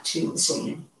leg back to the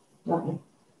ceiling. Lovely.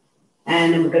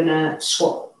 And then we're going to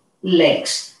swap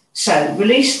legs. So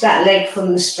release that leg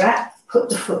from the strap, put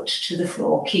the foot to the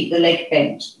floor, keep the leg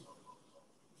bent.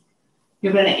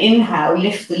 You're going to inhale,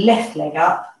 lift the left leg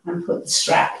up and put the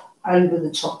strap over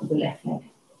the top of the left leg.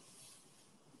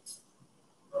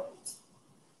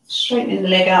 Straightening the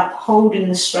leg up, holding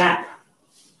the strap.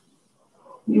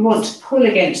 You want to pull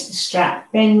against the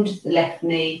strap, bend the left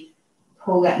knee,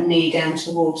 pull that knee down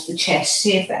towards the chest.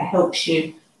 See if that helps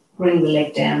you bring the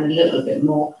leg down a little bit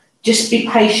more. Just be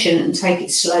patient and take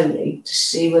it slowly to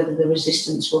see whether the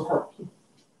resistance will help you.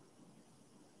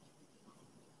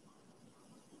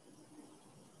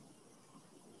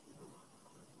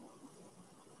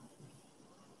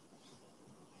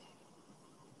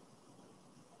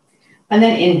 And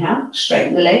then inhale,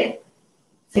 straighten the leg.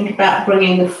 Think about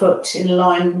bringing the foot in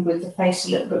line with the face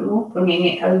a little bit more, bringing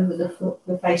it over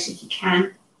the face if you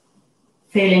can.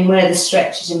 Feeling where the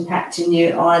stretch is impacting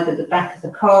you, either the back of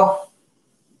the calf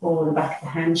or the back of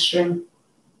the hamstring.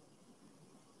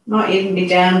 Might even be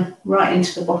down right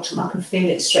into the bottom. I can feel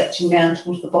it stretching down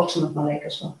towards the bottom of my leg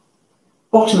as well.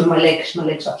 Bottom of my leg, because my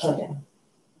leg's upside down.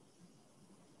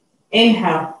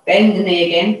 Inhale, bend the knee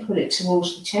again, pull it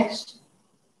towards the chest.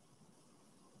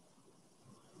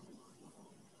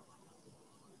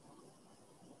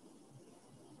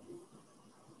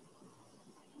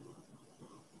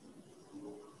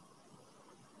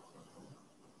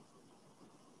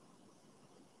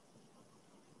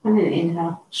 And then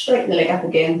inhale, straighten the leg up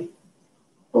again,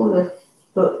 pull the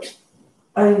foot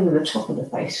over the top of the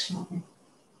face slightly.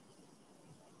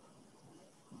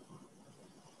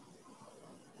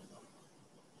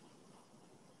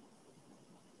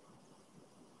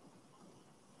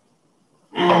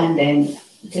 And then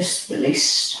just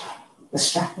release the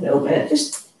strap a little bit,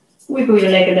 just wiggle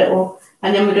your leg a little,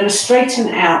 and then we're going to straighten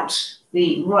out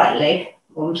the right leg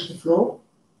onto the floor.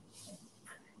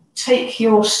 Take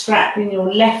your strap in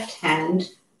your left hand,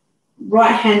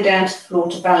 right hand down to the floor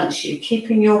to balance you,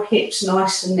 keeping your hips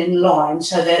nice and in line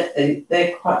so that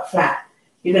they're quite flat.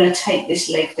 You're going to take this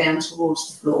leg down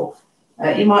towards the floor.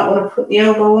 You might want to put the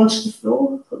elbow onto the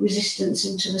floor, put resistance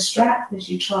into the strap as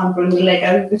you try and bring the leg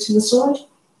over to the side.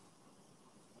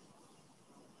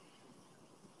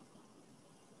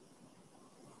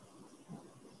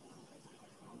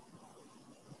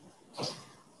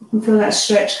 And feel that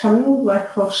stretch coming all the way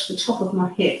across the top of my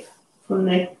hip from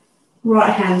the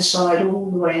right hand side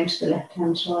all the way into the left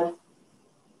hand side.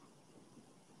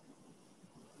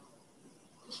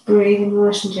 Just breathing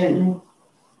nice and gently.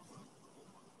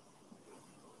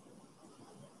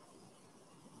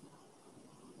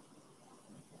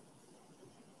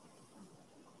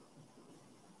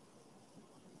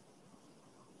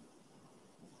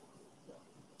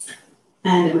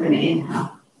 And then we're going to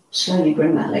inhale. Slowly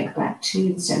bring that leg back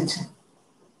to the centre,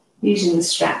 using the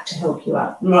strap to help you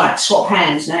up. Right, swap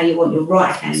hands. Now you want your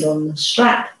right hand on the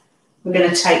strap. We're going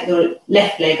to take the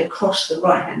left leg across the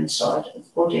right hand side of the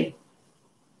body.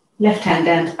 Left hand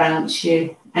down to balance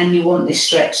you, and you want this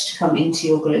stretch to come into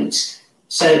your glutes.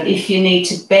 So if you need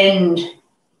to bend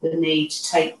the knee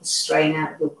to take the strain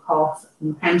out of your calf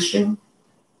and hamstring,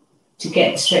 to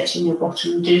get the stretch in your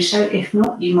bottom, do so. If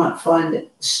not, you might find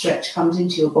that the stretch comes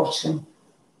into your bottom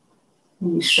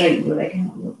and you straighten your leg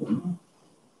out a little bit more.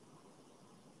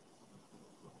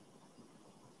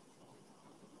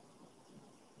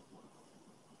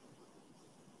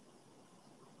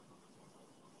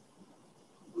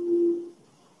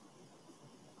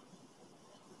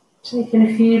 Taking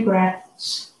a few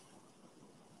breaths,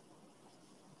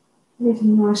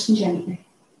 breathing nice and gently.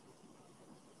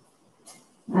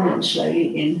 And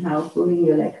slowly inhale, bring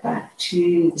your leg back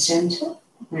to the centre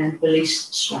and release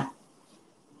the strap.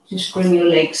 Just bring your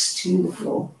legs to the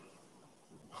floor.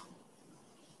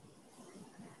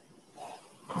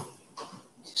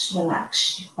 Just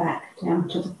relax your back down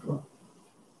to the floor.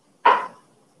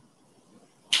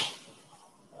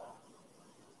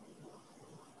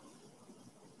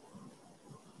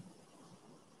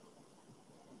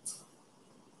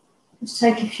 Just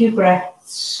take a few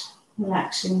breaths,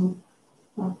 relaxing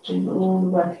after all the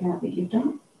workout that you've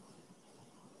done.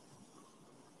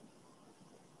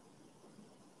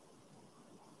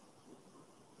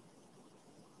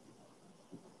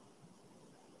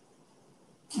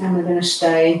 And we're going to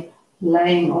stay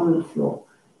laying on the floor.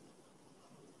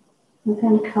 We're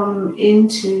going to come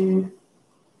into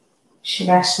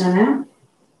Shavasana now.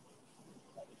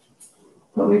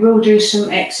 But we will do some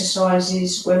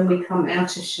exercises when we come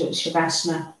out of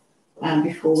Shavasana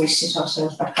before we sit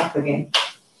ourselves back up again.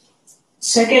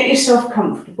 So get yourself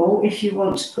comfortable. If you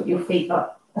want to put your feet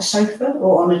up a sofa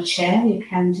or on a chair, you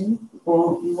can do.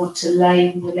 Or you want to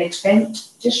lay with your legs bent,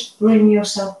 just bring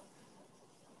yourself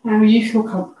how you feel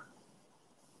comfortable.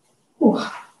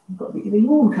 Oh, I've got a bit of a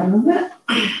yawn coming on that.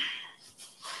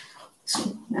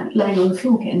 So laying on the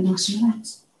floor, getting nice and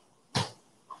relaxed.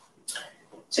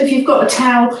 So if you've got a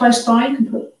towel close by, you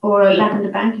can put, or a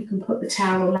lavender bag, you can put the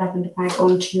towel or lavender bag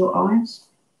onto your eyes.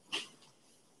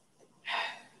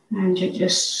 And you're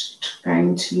just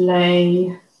going to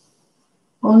lay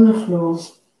on the floor.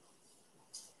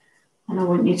 And I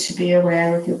want you to be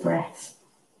aware of your breath.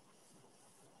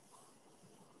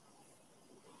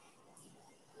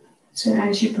 So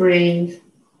as you breathe,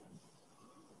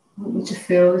 I want you to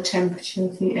feel the temperature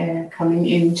of the air coming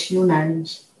into your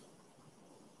nose.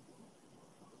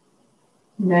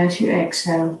 And as you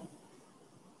exhale,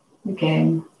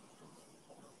 again,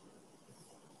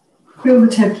 feel the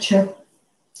temperature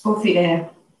of the air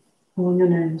on your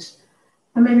nose.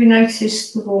 And maybe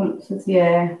notice the warmth of the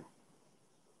air.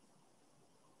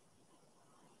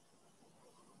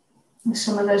 And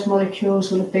some of those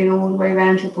molecules will have been all the way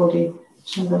around your body.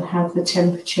 So they'll have the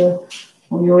temperature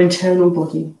of your internal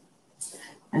body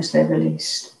as they're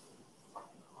released.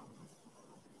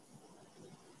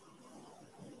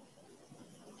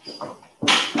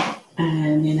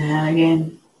 And inhale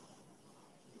again.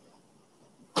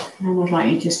 And I'd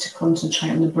like you just to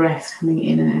concentrate on the breath coming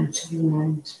in and out of your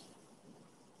nose.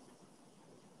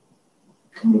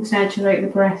 Don't exaggerate the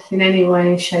breath in any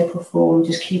way, shape or form.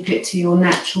 Just keep it to your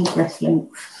natural breath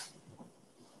length.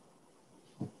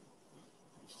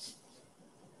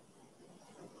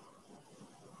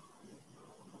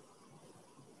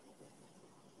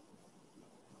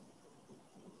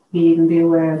 Even be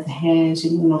aware of the hairs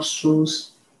in your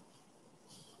nostrils.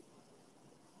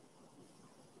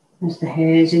 As the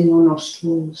hairs in your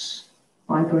nostrils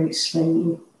vibrate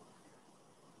slowly.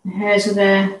 The hairs are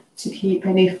there to keep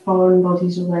any foreign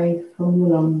bodies away from your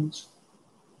lungs.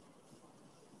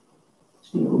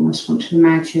 So you almost want to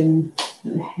imagine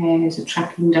that the hairs are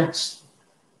trapping dust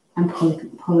and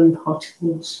pollen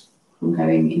particles from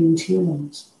going into your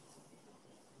lungs.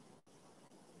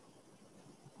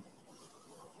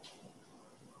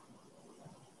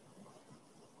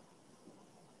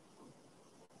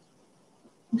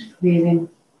 Just breathing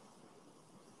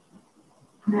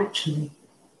naturally.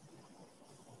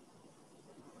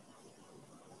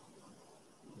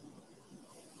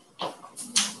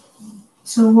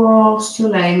 So whilst you're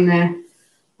laying there,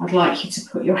 I'd like you to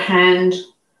put your hand,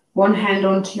 one hand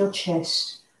onto your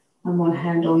chest and one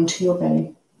hand onto your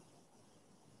belly.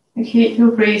 And keep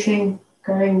your breathing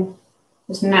going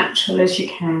as natural as you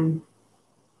can.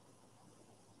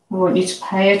 I want you to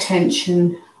pay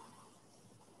attention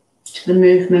to the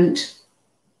movement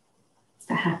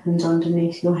that happens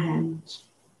underneath your hands.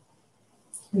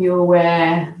 You're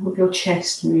aware of your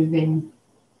chest moving.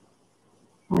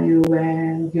 Are you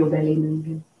aware of your belly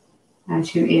moving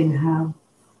as you inhale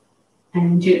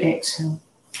and you exhale?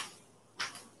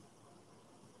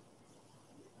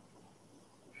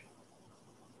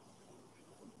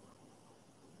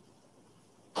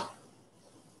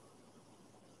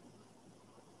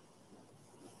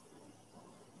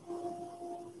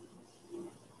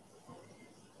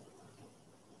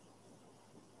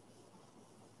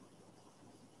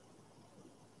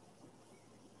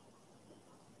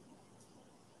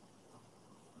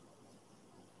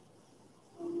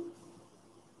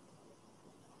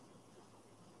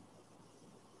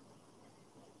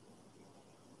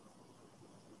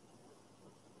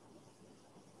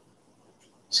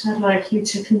 So I'd like you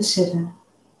to consider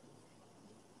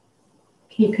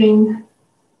keeping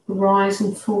the rise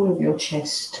and fall of your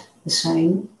chest the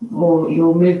same, or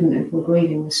your movement of your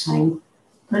breathing the same.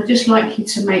 But I'd just like you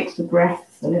to make the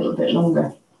breath a little bit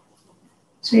longer.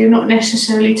 So you're not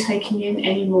necessarily taking in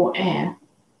any more air,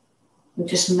 you're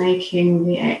just making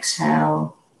the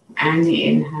exhale and the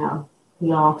inhale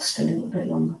last a little bit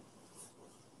longer.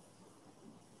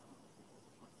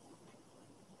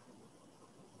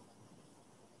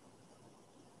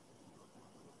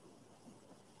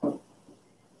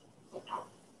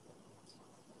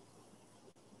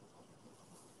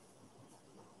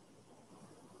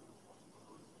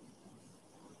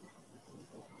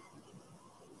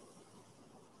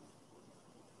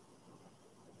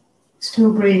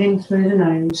 Still breathing through the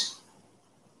nose.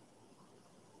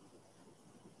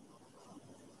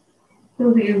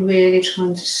 Feel that you're really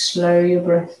trying to slow your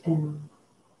breath down.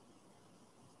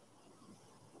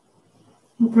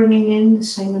 You're bringing in the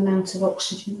same amount of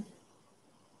oxygen.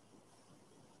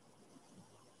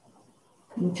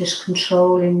 You're just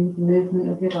controlling the movement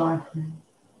of your diaphragm.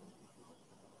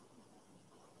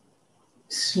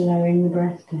 Slowing the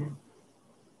breath down.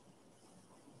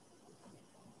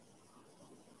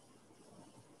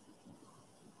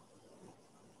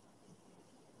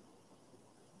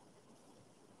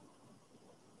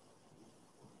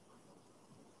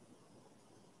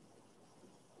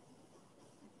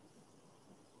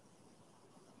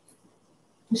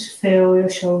 Just feel your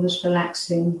shoulders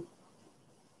relaxing,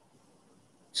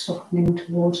 softening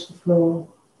towards the floor,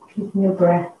 keeping your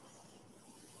breath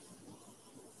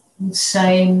in the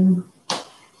same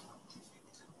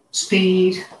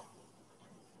speed,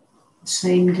 the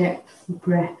same depth of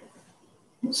breath.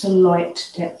 It's a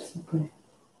light depth of breath.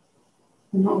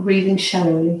 You're not breathing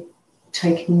shallowly,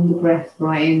 taking the breath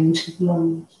right into the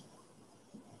lungs.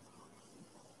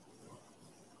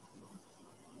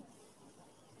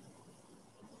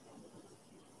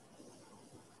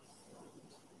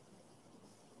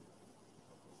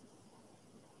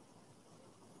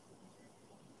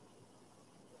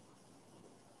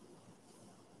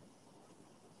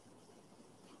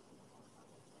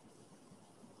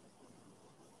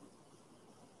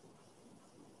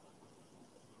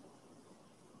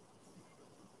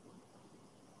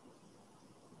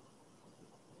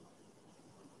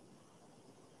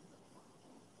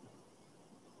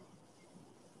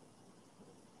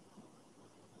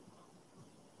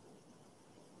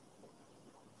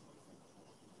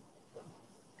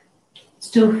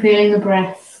 Still feeling the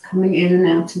breath coming in and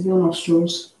out of your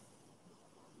nostrils.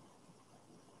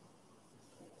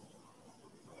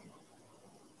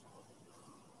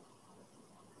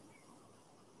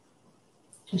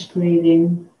 Just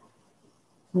breathing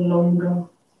longer,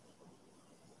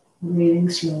 breathing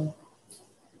slow,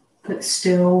 but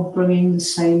still bringing the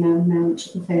same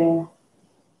amount of air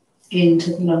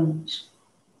into the lungs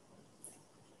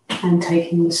and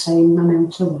taking the same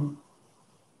amount away.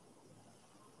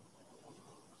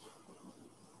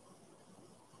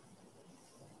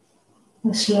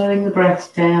 We're slowing the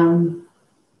breath down.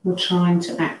 We're trying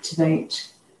to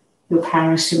activate your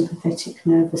parasympathetic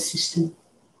nervous system,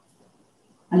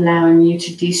 allowing you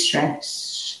to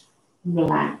de-stress,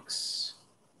 relax.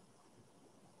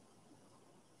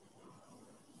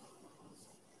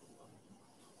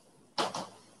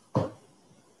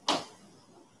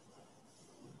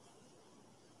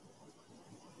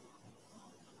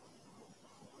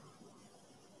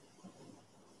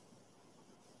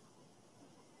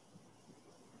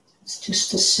 It's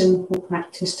just a simple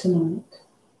practice tonight.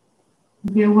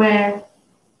 Be aware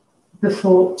the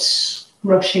thoughts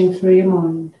rushing through your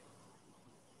mind.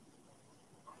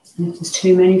 And if there's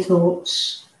too many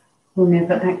thoughts, we'll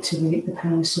never activate the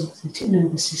parasympathetic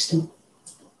nervous system.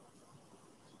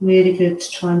 Really good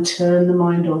to try and turn the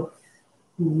mind off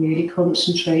and really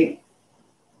concentrate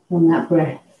on that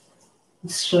breath, the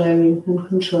slow and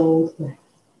controlled breath.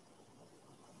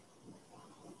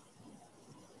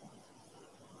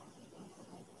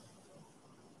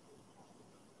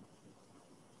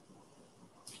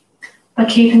 By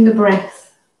keeping the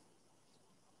breath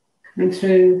coming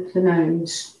through the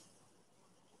nose,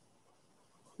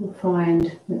 you'll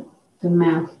find that the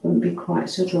mouth won't be quite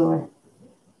so dry.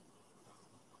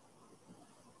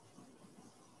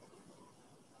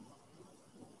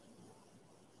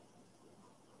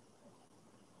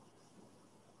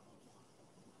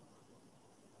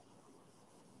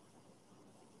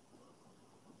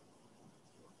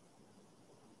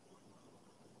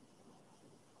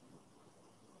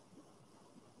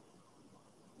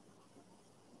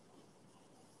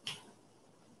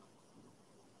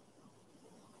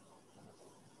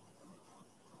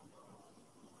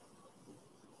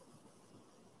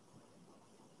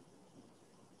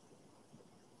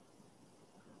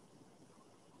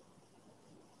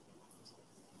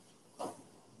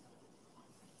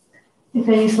 If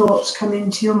any thoughts come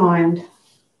into your mind,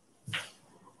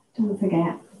 don't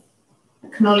forget,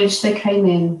 acknowledge they came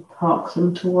in, park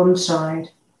them to one side.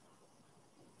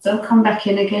 They'll come back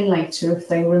in again later if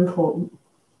they were important.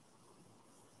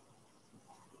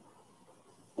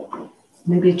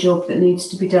 Maybe a job that needs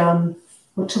to be done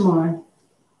for tomorrow,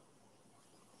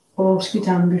 or to be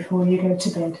done before you go to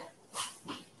bed.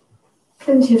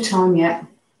 Plenty of time yet.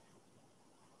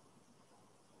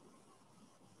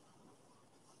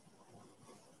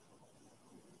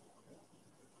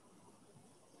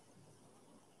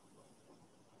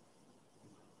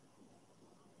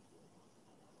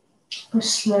 By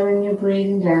slowing your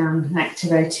breathing down and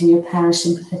activating your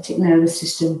parasympathetic nervous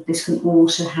system, this can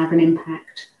also have an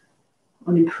impact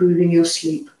on improving your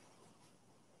sleep.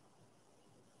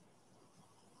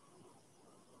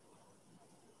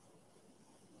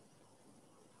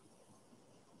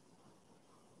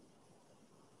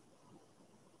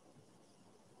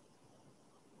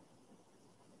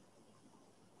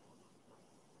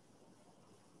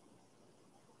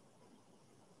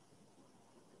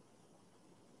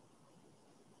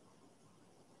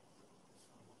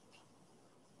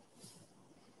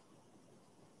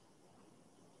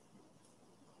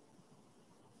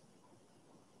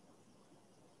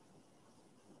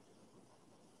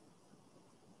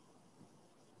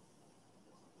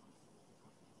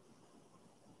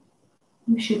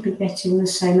 You should be getting the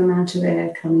same amount of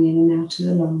air coming in and out of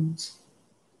the lungs.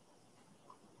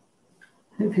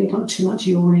 Hopefully not too much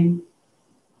yawning.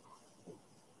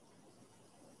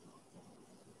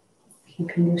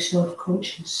 Keeping yourself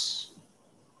conscious.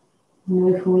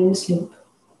 No falling asleep.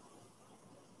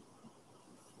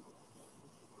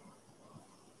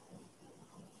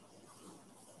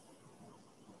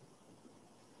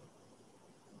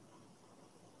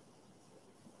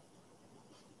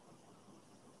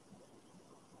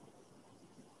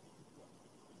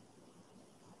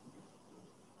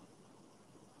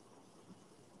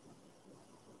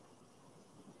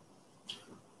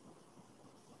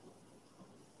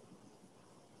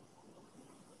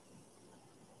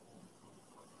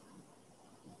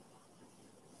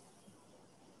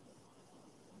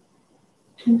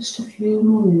 Just a few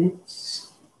more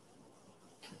minutes.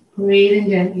 Breathing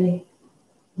gently,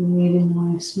 breathing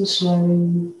nice and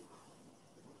slow.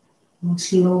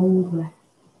 Nice long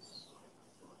breaths.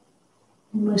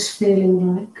 Almost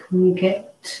feeling like when you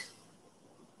get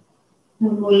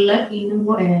no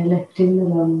more air left in the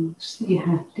lungs that you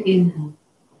have to inhale.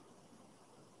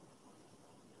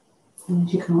 And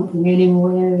as you can't bring any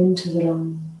more air into the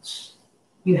lungs,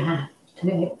 you have to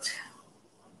exhale.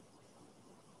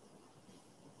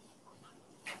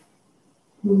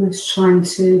 Almost trying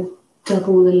to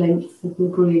double the length of your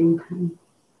breathing pattern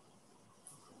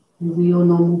over your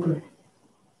normal breath.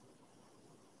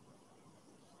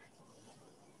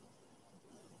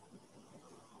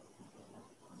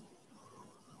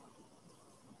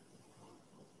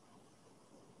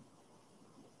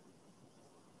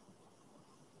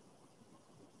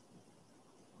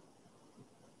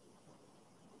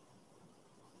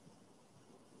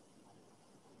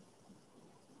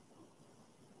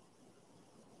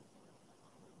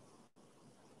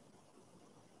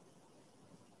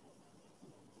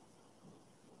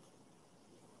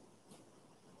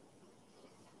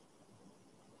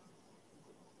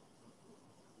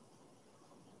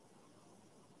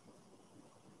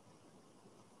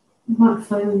 You might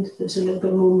find there's a little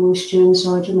bit more moisture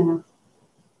inside your mouth.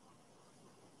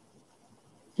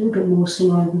 a little bit more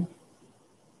saliva.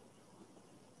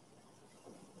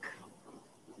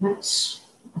 That's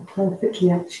a perfect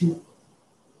reaction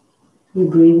to the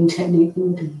breathing technique that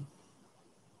we're doing.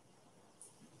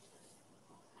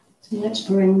 So let's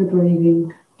bring the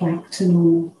breathing back to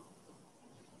normal.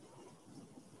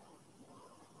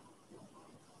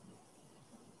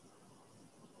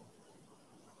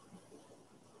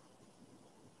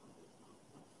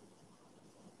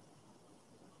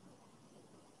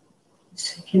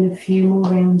 Just taking a few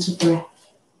more rounds of breath.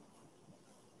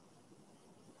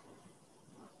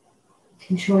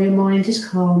 Ensure your mind is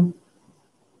calm.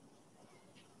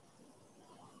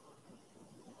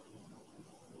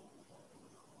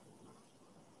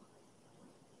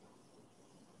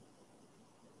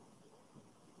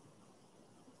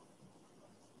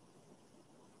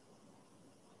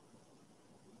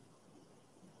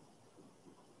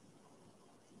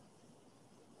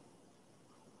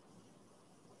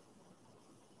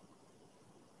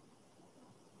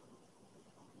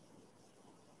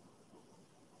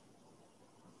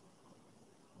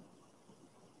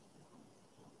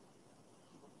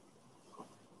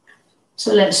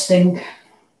 So let's think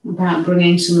about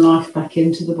bringing some life back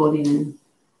into the body now.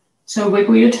 So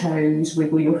wiggle your toes,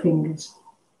 wiggle your fingers.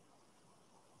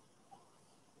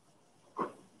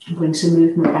 Bring some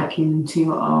movement back into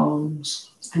your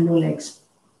arms and your legs.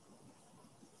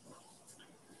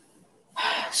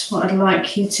 So what I'd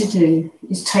like you to do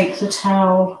is take the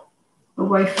towel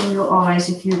away from your eyes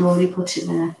if you'd already put it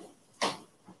there.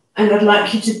 And I'd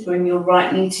like you to bring your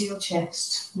right knee to your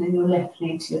chest and then your left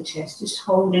knee to your chest, just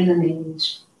holding the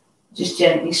knees, just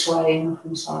gently swaying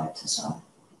from side to side.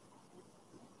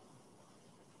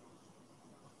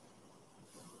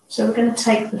 So we're going to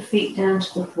take the feet down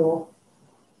to the floor.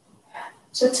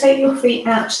 So take your feet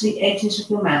out to the edges of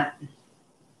your mat.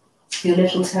 Your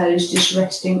little toes just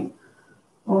resting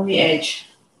on the edge.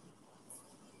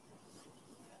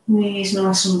 Knees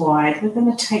nice and wide. We're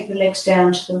going to take the legs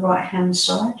down to the right hand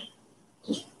side.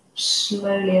 Just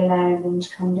slowly allowing them to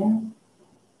come down.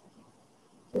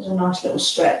 There's a nice little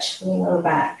stretch for the lower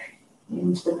back,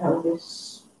 into the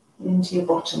pelvis, into your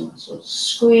bottom. So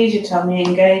squeeze your tummy,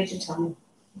 engage your tummy.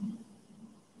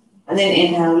 And then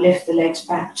inhale, lift the legs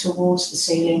back towards the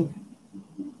ceiling.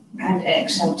 And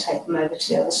exhale, take them over to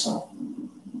the other side.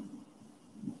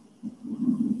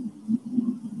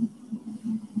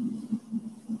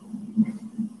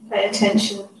 Pay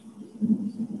attention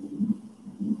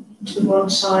to one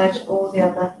side or the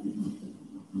other.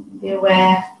 Be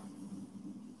aware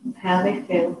of how they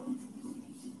feel.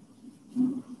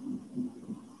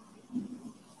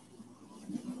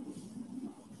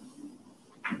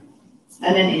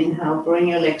 And then inhale, bring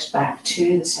your legs back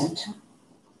to the centre.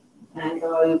 And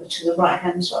go over to the right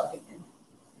hand side again.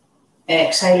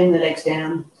 Exhaling the legs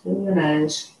down through the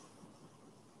nose.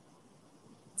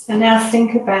 And now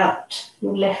think about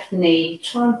your left knee.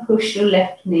 Try and push your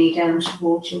left knee down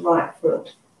towards your right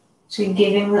foot. So you're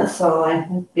giving the thigh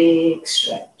a big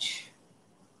stretch.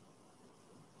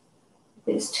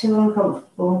 If it's too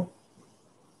uncomfortable,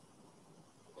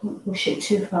 don't push it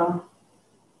too far.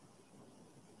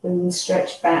 Bring the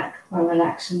stretch back by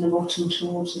relaxing the bottom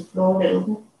towards the floor a little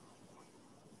bit.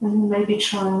 And maybe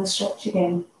trying the stretch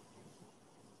again.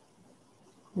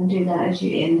 And do that as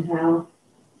you inhale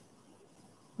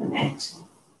and exhale.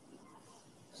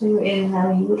 So you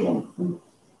inhale, you would lengthen.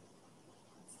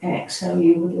 Exhale,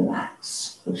 you would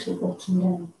relax. Push the bottom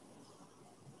down.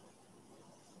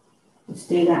 Let's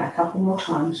do that a couple more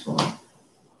times for you.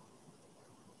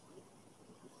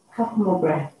 A couple more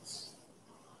breaths.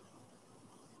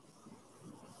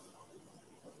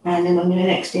 And then on your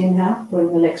next inhale, bring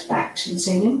the legs back to the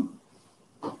ceiling.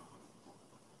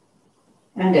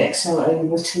 And exhale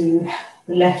over to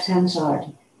the left hand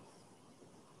side.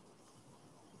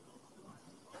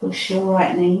 Push your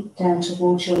right knee down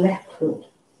towards your left foot.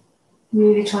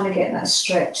 Really trying to get that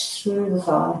stretch through the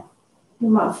thigh. You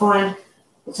might find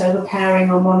it's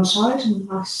overpowering on one side and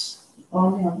nice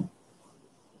on the other.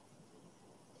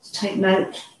 Just take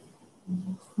note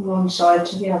from one side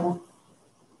to the other.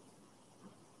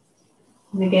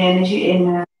 And again, as you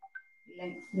inhale,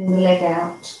 lengthening the leg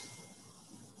out.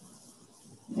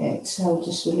 Exhale,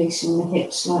 just releasing the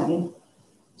hips slightly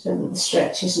so that the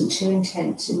stretch isn't too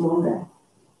intense in one go.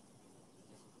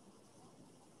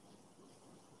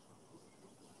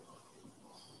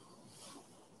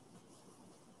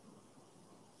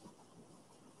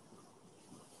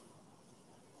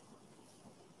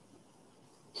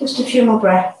 Just a few more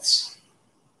breaths.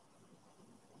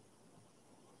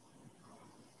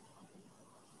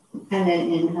 And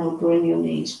then inhale, bring your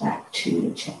knees back to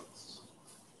the chest.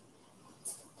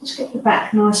 Just get the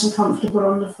back nice and comfortable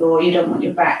on the floor. You don't want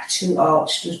your back too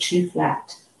arched or too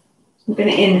flat. We're going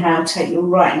to inhale, take your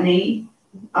right knee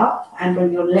up and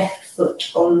bring your left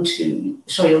foot onto,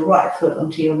 sorry, your right foot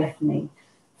onto your left knee.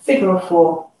 Figure of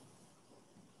 4.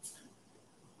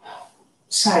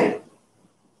 So,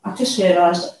 I've just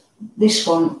realised this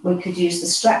one we could use the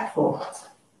strap for.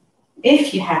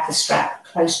 If you have the strap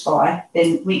close by,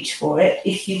 then reach for it.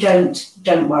 If you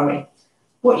don't worry.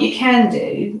 What you can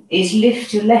do is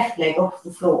lift your left leg off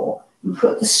the floor and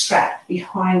put the strap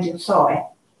behind your thigh.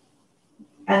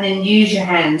 And then use your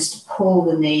hands to pull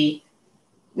the knee,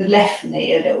 the left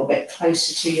knee, a little bit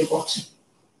closer to your bottom.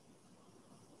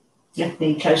 Left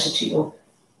knee closer to your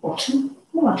bottom.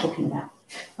 What am I talking about?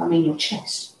 I mean your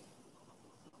chest.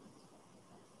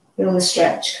 Feel the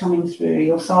stretch coming through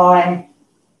your thigh,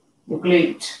 your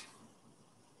glute.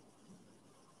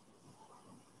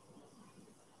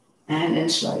 And then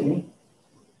slowly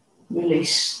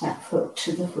release that foot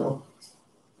to the floor.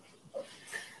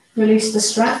 Release the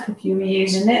strap if you were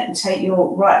using it and take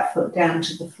your right foot down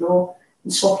to the floor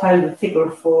and swap over figure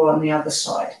of 4 on the other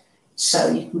side.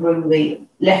 So you can bring the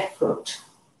left foot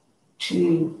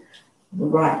to the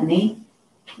right knee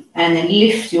and then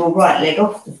lift your right leg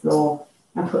off the floor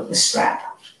and put the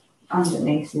strap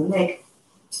underneath your leg,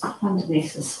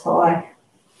 underneath the thigh,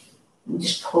 and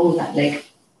just pull that leg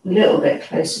a little bit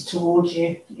closer towards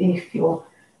you if your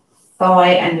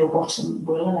thigh and your bottom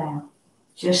will allow.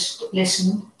 Just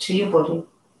listen to your body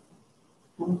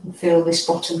and you can feel this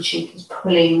bottom cheek is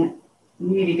pulling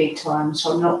really big time,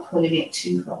 so I'm not pulling it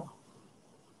too far.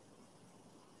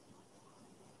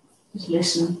 Just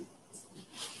listen.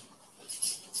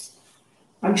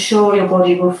 I'm sure your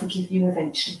body will forgive you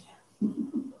eventually.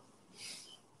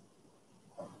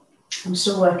 I'm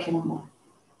still working on that.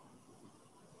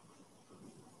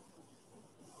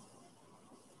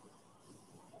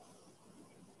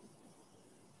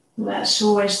 That's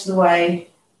always the way.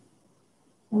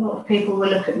 A lot of people will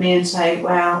look at me and say,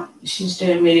 wow, she's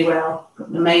doing really well, got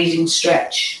an amazing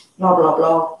stretch, blah, blah,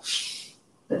 blah.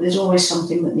 But there's always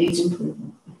something that needs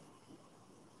improvement.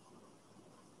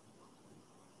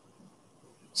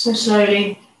 So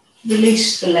slowly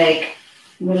release the leg,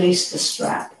 release the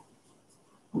strap,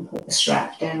 and put the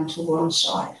strap down to one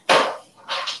side.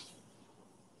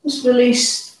 Just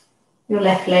release your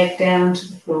left leg down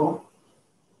to the floor.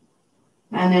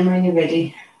 And then when you're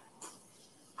ready,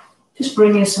 just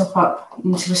bring yourself up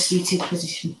into a seated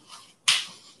position.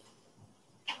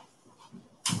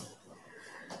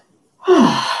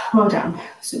 Well done.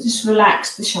 So just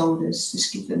relax the shoulders,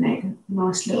 just give the neck a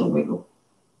nice little wiggle.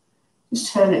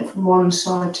 Just turn it from one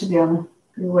side to the other.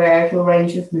 Be aware of your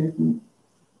range of movement.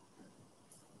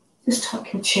 Just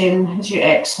tuck your chin as you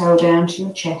exhale down to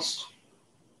your chest.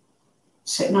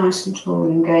 Sit nice and tall,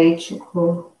 engage your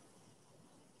core.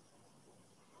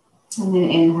 And then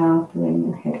inhale, bring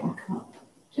your head back up.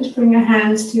 Just bring your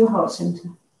hands to your heart center.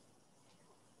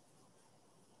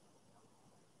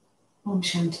 Om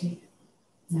Shanti.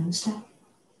 Namaste.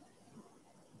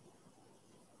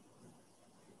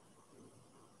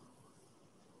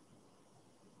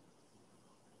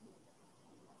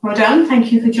 Well done.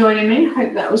 Thank you for joining me.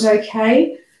 Hope that was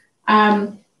okay.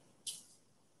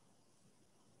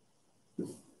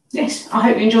 Yes, I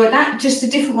hope you enjoyed that. Just a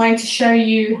different way to show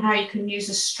you how you can use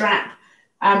a strap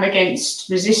against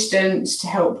resistance to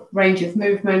help range of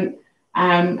movement.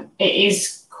 It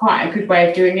is quite a good way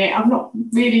of doing it. I've not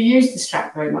really used the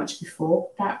strap very much before,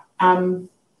 but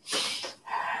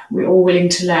we're all willing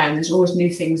to learn. There's always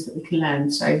new things that we can learn.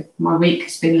 So my week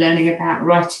has been learning about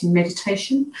writing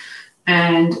meditation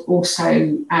and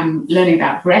also learning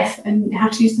about breath and how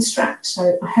to use the strap.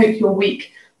 So I hope your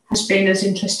week has been as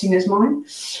interesting as mine,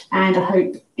 and I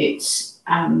hope it's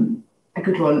a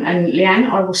good one. And Leanne,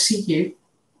 I will see you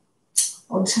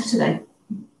on Saturday,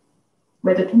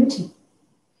 weather permitting.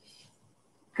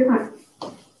 Good night.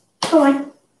 Bye.